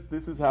says.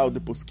 This is how the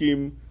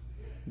poskim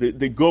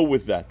they go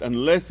with that,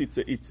 unless it's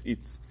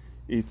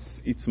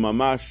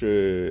mamash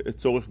a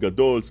tzorech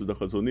gadol. So the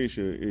Chazon Ish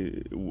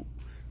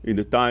in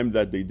the time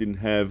that they didn't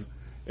have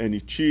any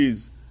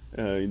cheese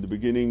in the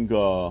beginning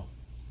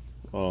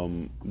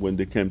when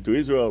they came to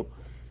Israel,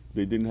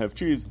 they didn't have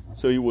cheese,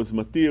 so he was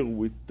matir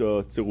with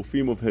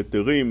tzerufim of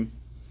heterim.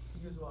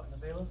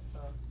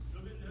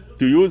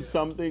 To use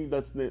something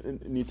that's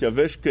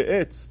nityavesh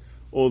ke'etz.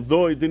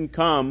 Although it didn't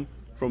come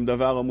from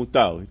davar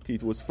mutar,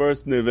 it was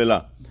first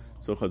nevela.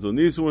 So Chazon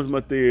Ish was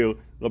matir.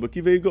 Rabbi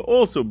Akiva Eiger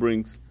also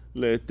brings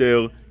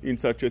le'eter in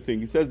such a thing.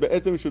 He says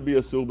be'etzem it should be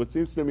asur, but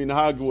since the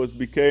minhag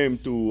became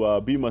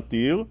to be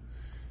matir,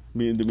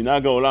 the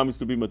minhag ha'olam is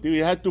to be matir, he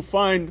had to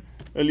find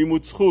a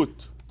limud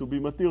zchut to be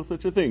matir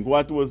such a thing.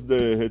 What was the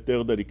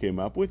heter that he came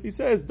up with? He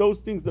says those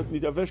things that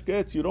nityavesh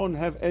ke'etz, you don't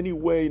have any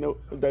way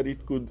that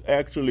it could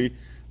actually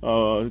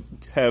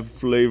have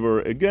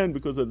flavor again.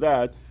 Because of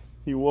that,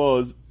 he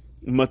was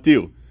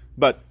matir.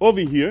 But over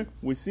here,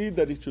 we see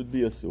that it should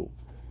be asur.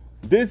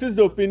 This is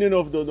the opinion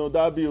of the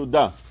Noda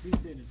B'Yehuda. You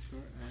said it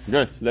short.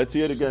 Yes, let's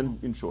see it again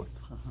in short.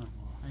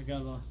 I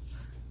got lost.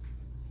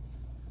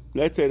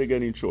 Let's say it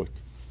again in short.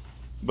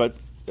 But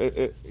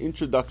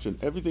introduction.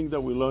 Everything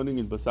that we're learning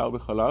in Basar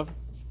B'Chalav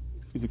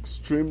is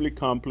extremely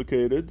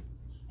complicated,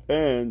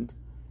 and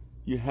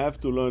you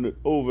have to learn it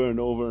over and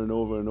over and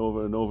over and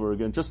over and over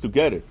again just to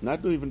get it,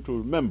 not even to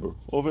remember.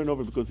 Over and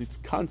over, because it's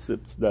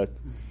concepts that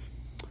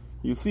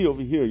you see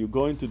over here. You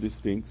go into these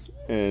things,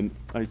 and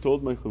I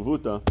told my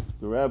chavuta,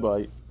 the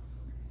rabbi,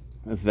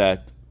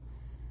 that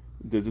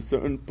there's a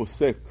certain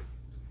posek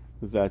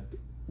that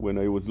when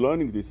I was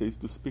learning this, I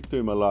used to speak to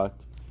him a lot,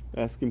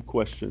 ask him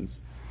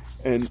questions,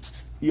 and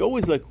he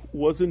always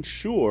wasn't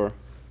sure,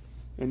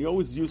 and he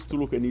always used to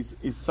look, and he's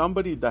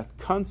somebody that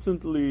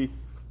constantly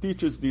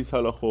teaches these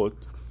halachot.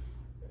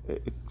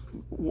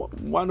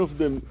 One of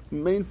the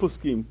main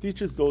poskim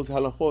teaches those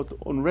halachot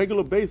on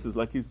regular basis,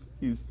 like he's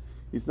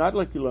not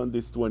like he learned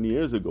this 20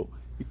 years ago.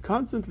 He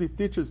constantly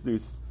teaches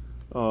this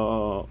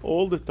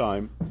all the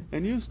time,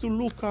 and he used to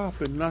look up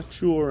and not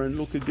sure and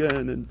look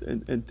again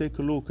and take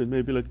a look and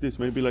maybe like this,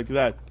 maybe like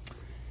that.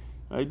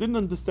 I didn't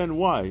understand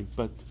why,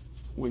 but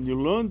when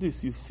you learn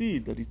this, you see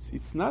that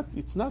it's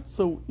not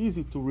so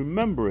easy to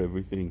remember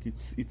everything.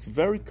 It's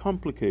very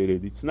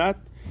complicated. It's not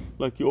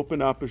like you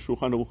open up a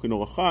Shulchan Aruch in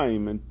Orach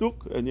Chaim and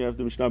you have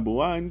the Mishnah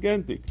Berurah and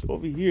Gentik.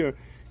 Over here,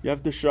 you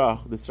have the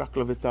Shach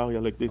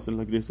Lavetaria like this,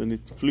 and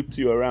it flips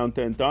you around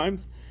 10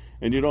 times,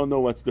 and you don't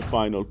know what's the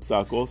final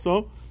psak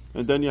also.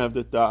 And then you have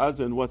the Ta'az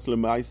and what's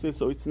Lemaise,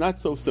 so it's not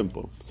so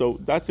simple. So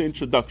that's an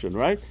introduction,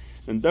 right?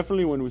 And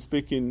definitely when we're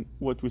speaking,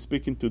 what we're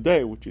speaking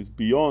today, which is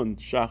beyond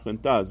Shach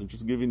and Taz, and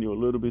just giving you a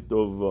little bit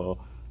of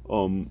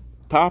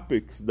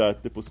topics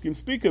that the poskim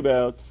speak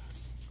about,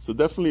 so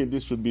definitely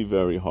this should be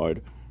very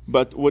hard.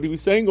 But what he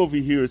was saying over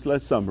here is,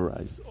 let's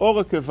summarize.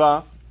 Or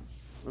Akeva,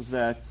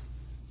 that's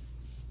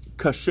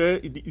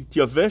kashe,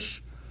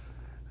 ityavesh,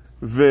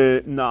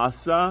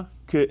 ve'na'asa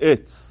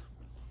ke'etz.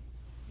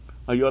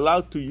 Are you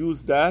allowed to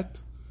use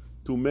that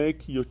to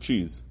make your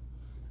cheese?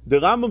 The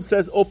Rambam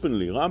says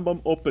openly,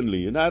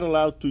 you're not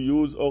allowed to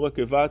use Ora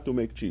Keva to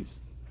make cheese.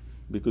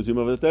 Because you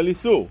Mavatel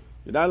Isur.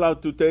 You're not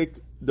allowed to take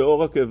the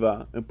Ora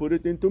Keva and put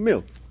it into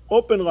milk.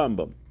 Open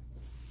Rambam.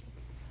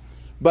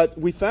 But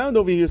we found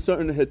over here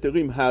certain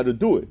heterim how to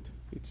do it.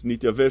 It's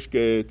nityavesh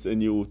ke'etz,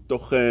 and you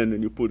tochen,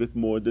 and you put it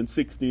more than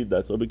 60.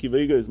 That's Rabbi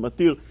Akiva Eiger is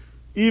matir.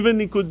 Even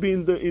it could be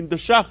in the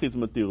shach is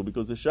matir,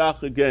 because the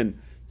shach again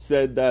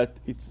said that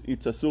it's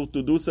asur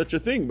to do such a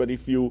thing. But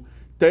if you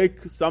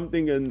take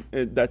something and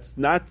that's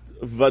not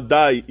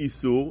vadai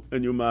isur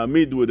and you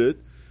ma'amid with it,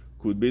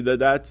 could be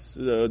that's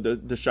the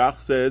shach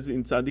says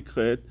in Tzadik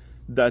Chet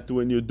that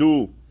when you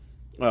do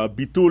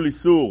bitul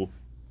isur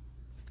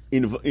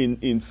in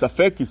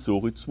safek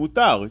isur, it's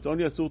mutar. It's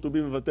only asur to be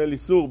mevatel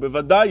isur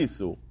bevadai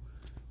isur.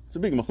 It's a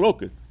big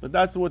machloket, but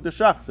that's what the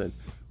shach says.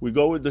 We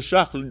go with the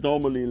shach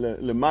normally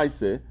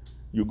lemaise.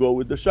 You go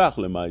with the shach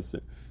lemaise.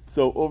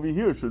 So over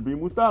here should be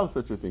mutar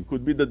such a thing.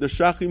 Could be that the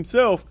shach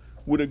himself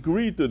would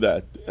agree to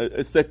that.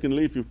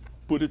 Secondly, if you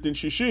put it in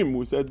shishim,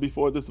 we said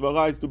before the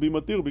svara is to be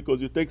matir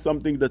because you take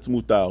something that's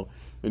mutar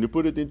and you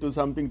put it into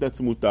something that's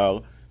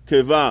mutar,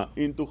 keva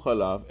into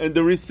chalav, and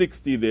there is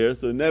 60 there,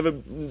 so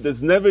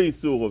there's never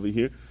isur over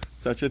here.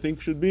 Such a thing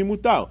should be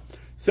mutar.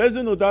 Says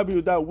in Noda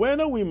B'Yehuda,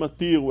 when are we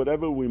matir,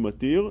 whatever we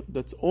matir,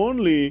 that's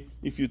only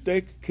if you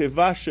take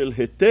keva shel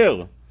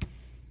heter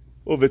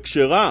or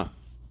vekshera.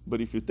 But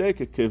if you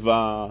take a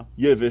keva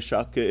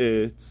yevesha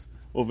ke'etz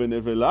or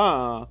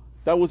venevela,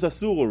 that was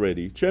asur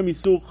already. Chem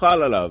isur chal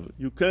alav.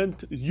 You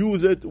can't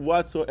use it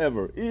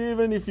whatsoever.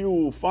 Even if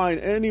you find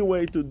any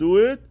way to do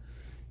it,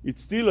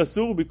 it's still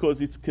asur because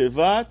it's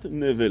kevat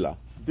nevela.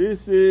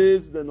 This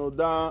is the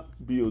Noda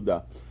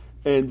B'Yehuda.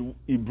 And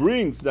he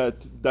brings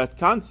that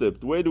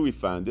concept. Where do we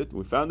find it?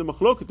 We found the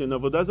machloket in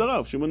Avodah Zarah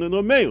of Shimon and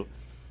Rameir,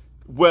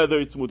 whether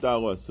it's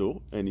mutar or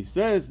asur. And he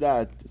says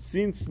that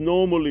since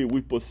normally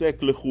we posek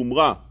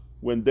lechumra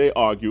when they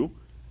argue,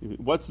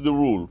 what's the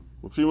rule?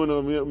 Shimon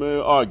and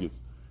Rameir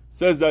argues.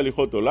 Says the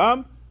Alichot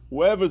Olam,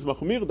 whoever's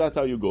machmir, that's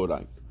how you go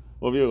like.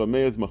 Over here,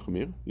 Rameir is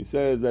machmir. He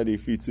says that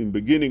if it's in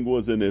beginning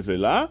was a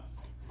nevela,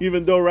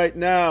 even though right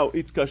now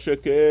it's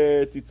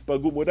kasheket, it's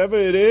pagum, whatever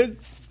it is,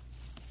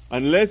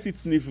 unless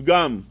it's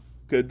nifgam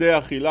kedei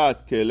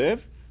achilat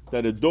kelev,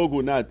 that a dog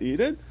will not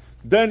eat it,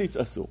 then it's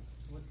asur.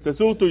 It's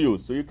asur to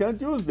use. So you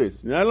can't use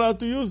this. You're not allowed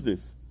to use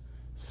this.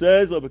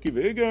 Says Rabbi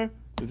Akiva Eiger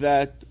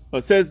that,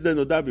 says the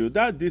Noda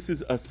B'Yehuda, this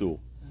is asur.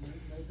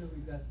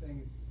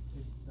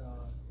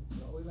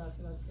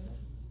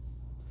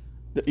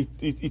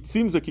 it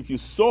seems like if you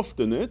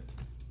soften it,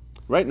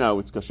 right now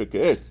it's kasher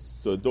ke'etz,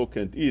 so a dog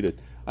can't eat it.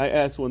 I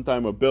asked one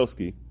time a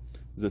Belsky,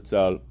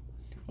 Zatzal,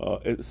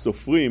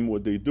 Sofrim,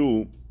 what they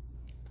do,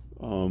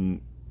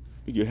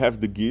 you have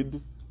the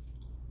gid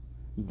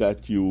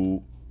that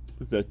you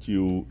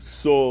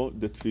saw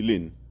the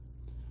tefillin.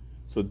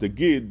 So the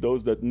gid,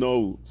 those that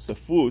know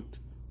safut,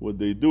 what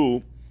they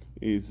do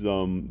is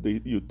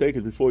you take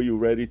it before you're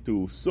ready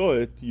to sew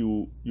it,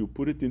 you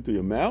put it into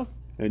your mouth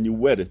and you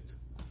wet it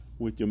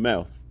with your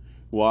mouth.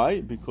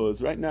 Why?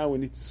 Because right now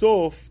when it's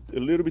soft, a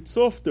little bit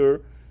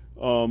softer,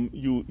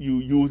 you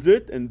use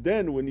it, and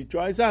then when it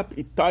dries up,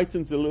 it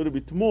tightens a little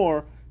bit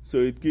more, so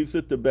it gives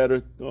it a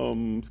better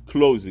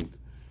closing.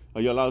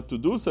 Are you allowed to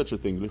do such a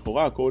thing?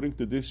 Lichora, according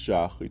to this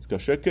shach, it's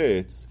kasher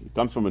ke'etz. It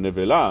comes from a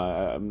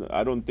nevela.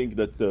 I don't think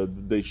that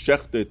they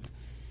shechted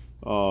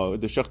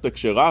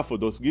kshera for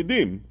those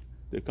gidim.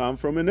 They come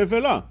from a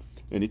nevela.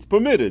 And it's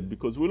permitted,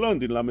 because we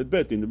learned in Lamed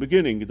Bet in the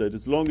beginning that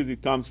as long as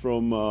it comes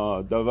from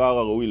davar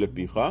haroi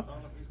lepicha,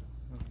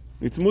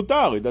 it's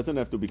mutar. It doesn't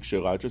have to be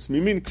kshera, just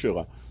mimin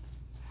kshera.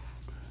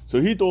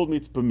 So he told me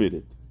it's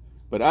permitted.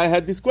 But I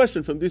had this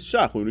question from this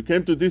shach. When we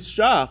came to this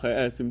shach, I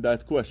asked him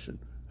that question.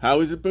 How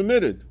is it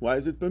permitted? Why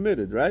is it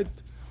permitted, right?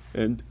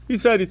 And he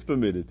said it's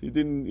permitted. He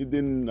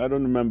didn't. I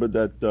don't remember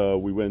that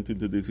we went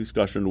into this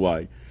discussion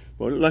why.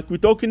 But like we're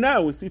talking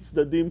now, it's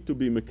dadim to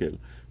be mekel.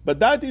 But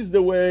that is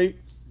the way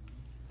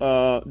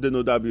the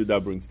Noda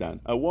B'Yehuda brings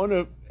down. I want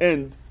to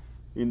end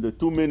in the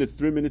 3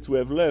 minutes we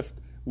have left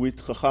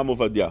with Chacham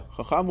Ovadia.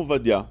 Chacham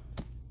Ovadia,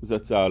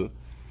 Zatzal,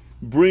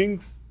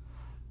 brings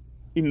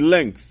in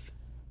length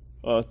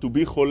to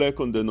be cholek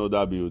on the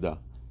Noda B'Yehuda.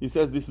 He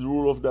says this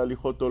rule of the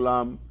Alichot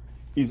Olam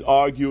is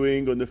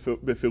arguing on the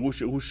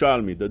Beferush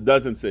Yerushalmi that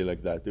doesn't say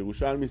like that. The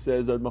Yerushalmi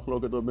says that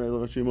Machloket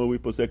Rabbi Shimon we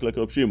posek like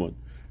Rab Shimon,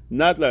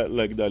 not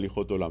like the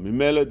Alichot Olam.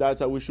 Mimele,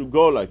 that's how we should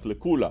go, like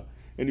Lekula.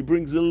 And he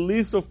brings a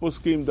list of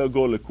poskim that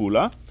go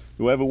Lekula.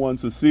 Whoever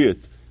wants to see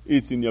it,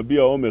 it's in Yabia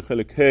Omer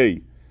Chelek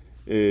Hey,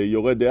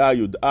 Yored De'ah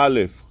Yud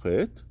Aleph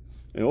Chet.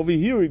 And over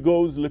here he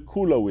goes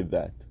Lekula with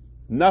that.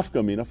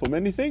 Nafkamina for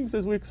many things,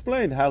 as we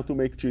explained, how to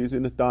make cheese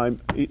in a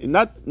time.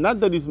 Not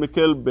that he's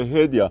Mekel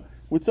Behedia,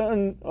 with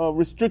certain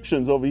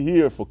restrictions over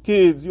here for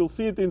kids. You'll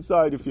see it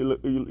inside if you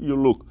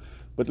look.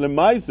 But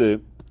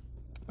Lemaise,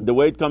 the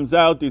way it comes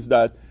out is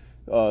that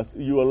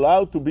you're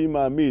allowed to be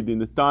ma'amid in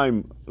the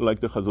time like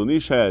the Chazon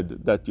Ish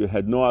had, that you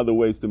had no other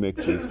ways to make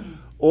cheese.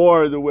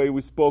 Or the way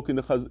we spoke in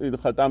the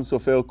Chatam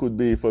Sofer could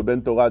be for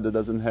Ben Torah that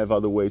doesn't have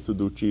other ways to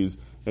do cheese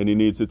and he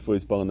needs it for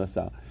his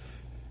parnasah.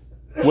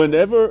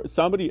 Whenever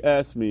somebody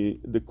asks me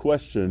the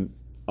question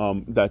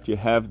that you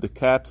have the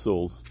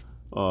capsules,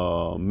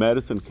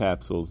 medicine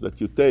capsules that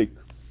you take,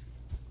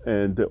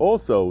 and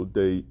also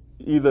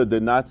they're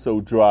not so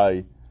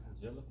dry.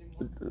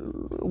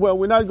 Well,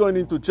 we're not going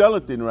into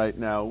gelatin right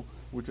now,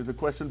 which is a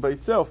question by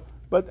itself,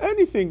 but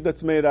anything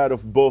that's made out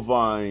of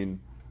bovine,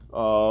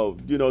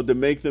 they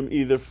make them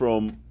either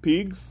from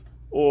pigs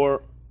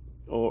or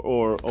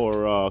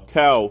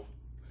cow,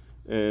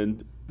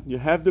 and you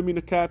have them in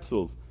the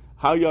capsules.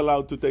 How are you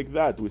allowed to take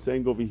that? We're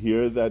saying over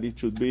here that it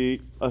should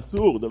be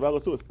asur, davar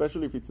asur,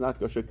 especially if it's not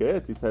kasher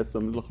ke'etz, it has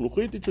some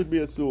lachluchit, it should be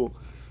asur.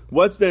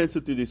 What's the answer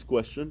to this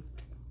question?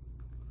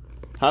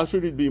 How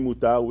should it be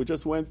mutar? We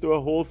just went through a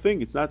whole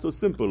thing. It's not so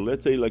simple.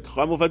 Let's say like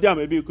Chacham Ovadia,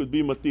 maybe it could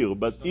be matir,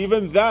 but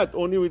even that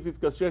only with its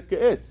kasher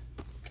ke'etz.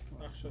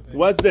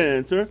 What's the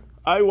answer?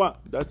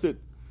 That's it.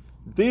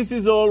 This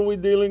is all we're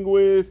dealing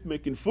with,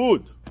 making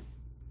food,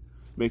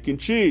 making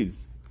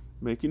cheese,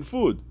 making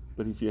food.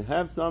 But if you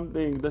have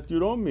something that you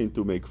don't mean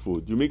to make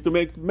food, you mean to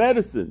make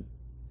medicine,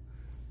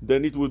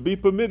 then it would be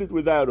permitted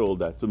without all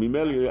that. So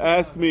Mimeli, you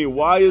ask me,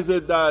 why is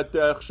it that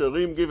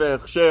Hechsherim give a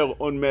Hechsher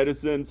on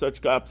medicine,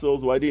 such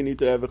capsules? Why do you need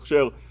to have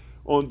Hechsher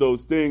on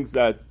those things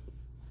that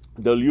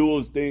they'll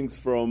use things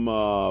from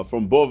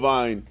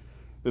bovine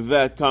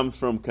that comes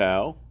from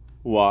cow?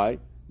 Why?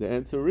 The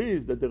answer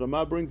is that the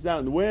Rama brings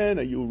down, when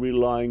are you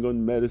relying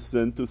on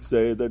medicine to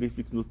say that if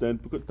it's noten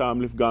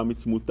tam lifgam,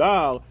 it's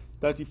mutar,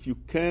 that if you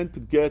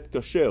can't get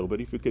kasher,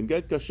 but if you can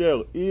get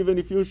kasher, even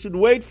if you should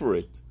wait for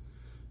it,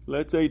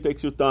 let's say it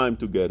takes you time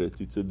to get it,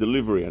 it's a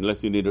delivery,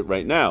 unless you need it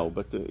right now,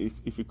 but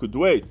if you could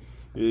wait,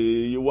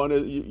 they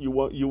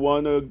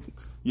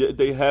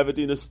have it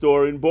in a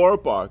store in Borough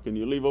Park, and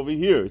you live over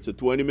here, it's a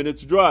 20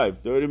 minutes drive,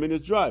 30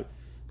 minutes drive.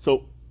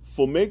 So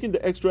for making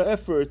the extra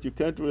effort, you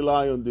can't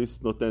rely on this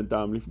noten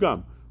tam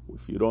lifgam.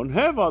 If you don't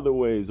have other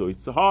ways, or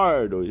it's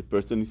hard, or the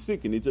person is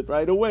sick and needs it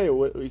right away,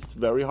 or it's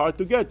very hard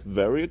to get,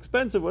 very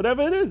expensive,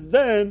 whatever it is,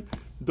 then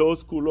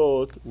those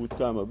kulot would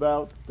come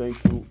about.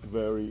 Thank you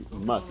very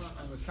much.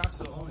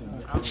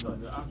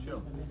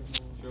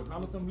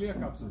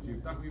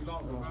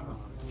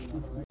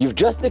 You've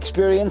just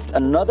experienced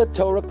another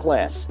Torah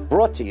class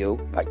brought to you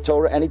by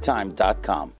TorahAnytime.com.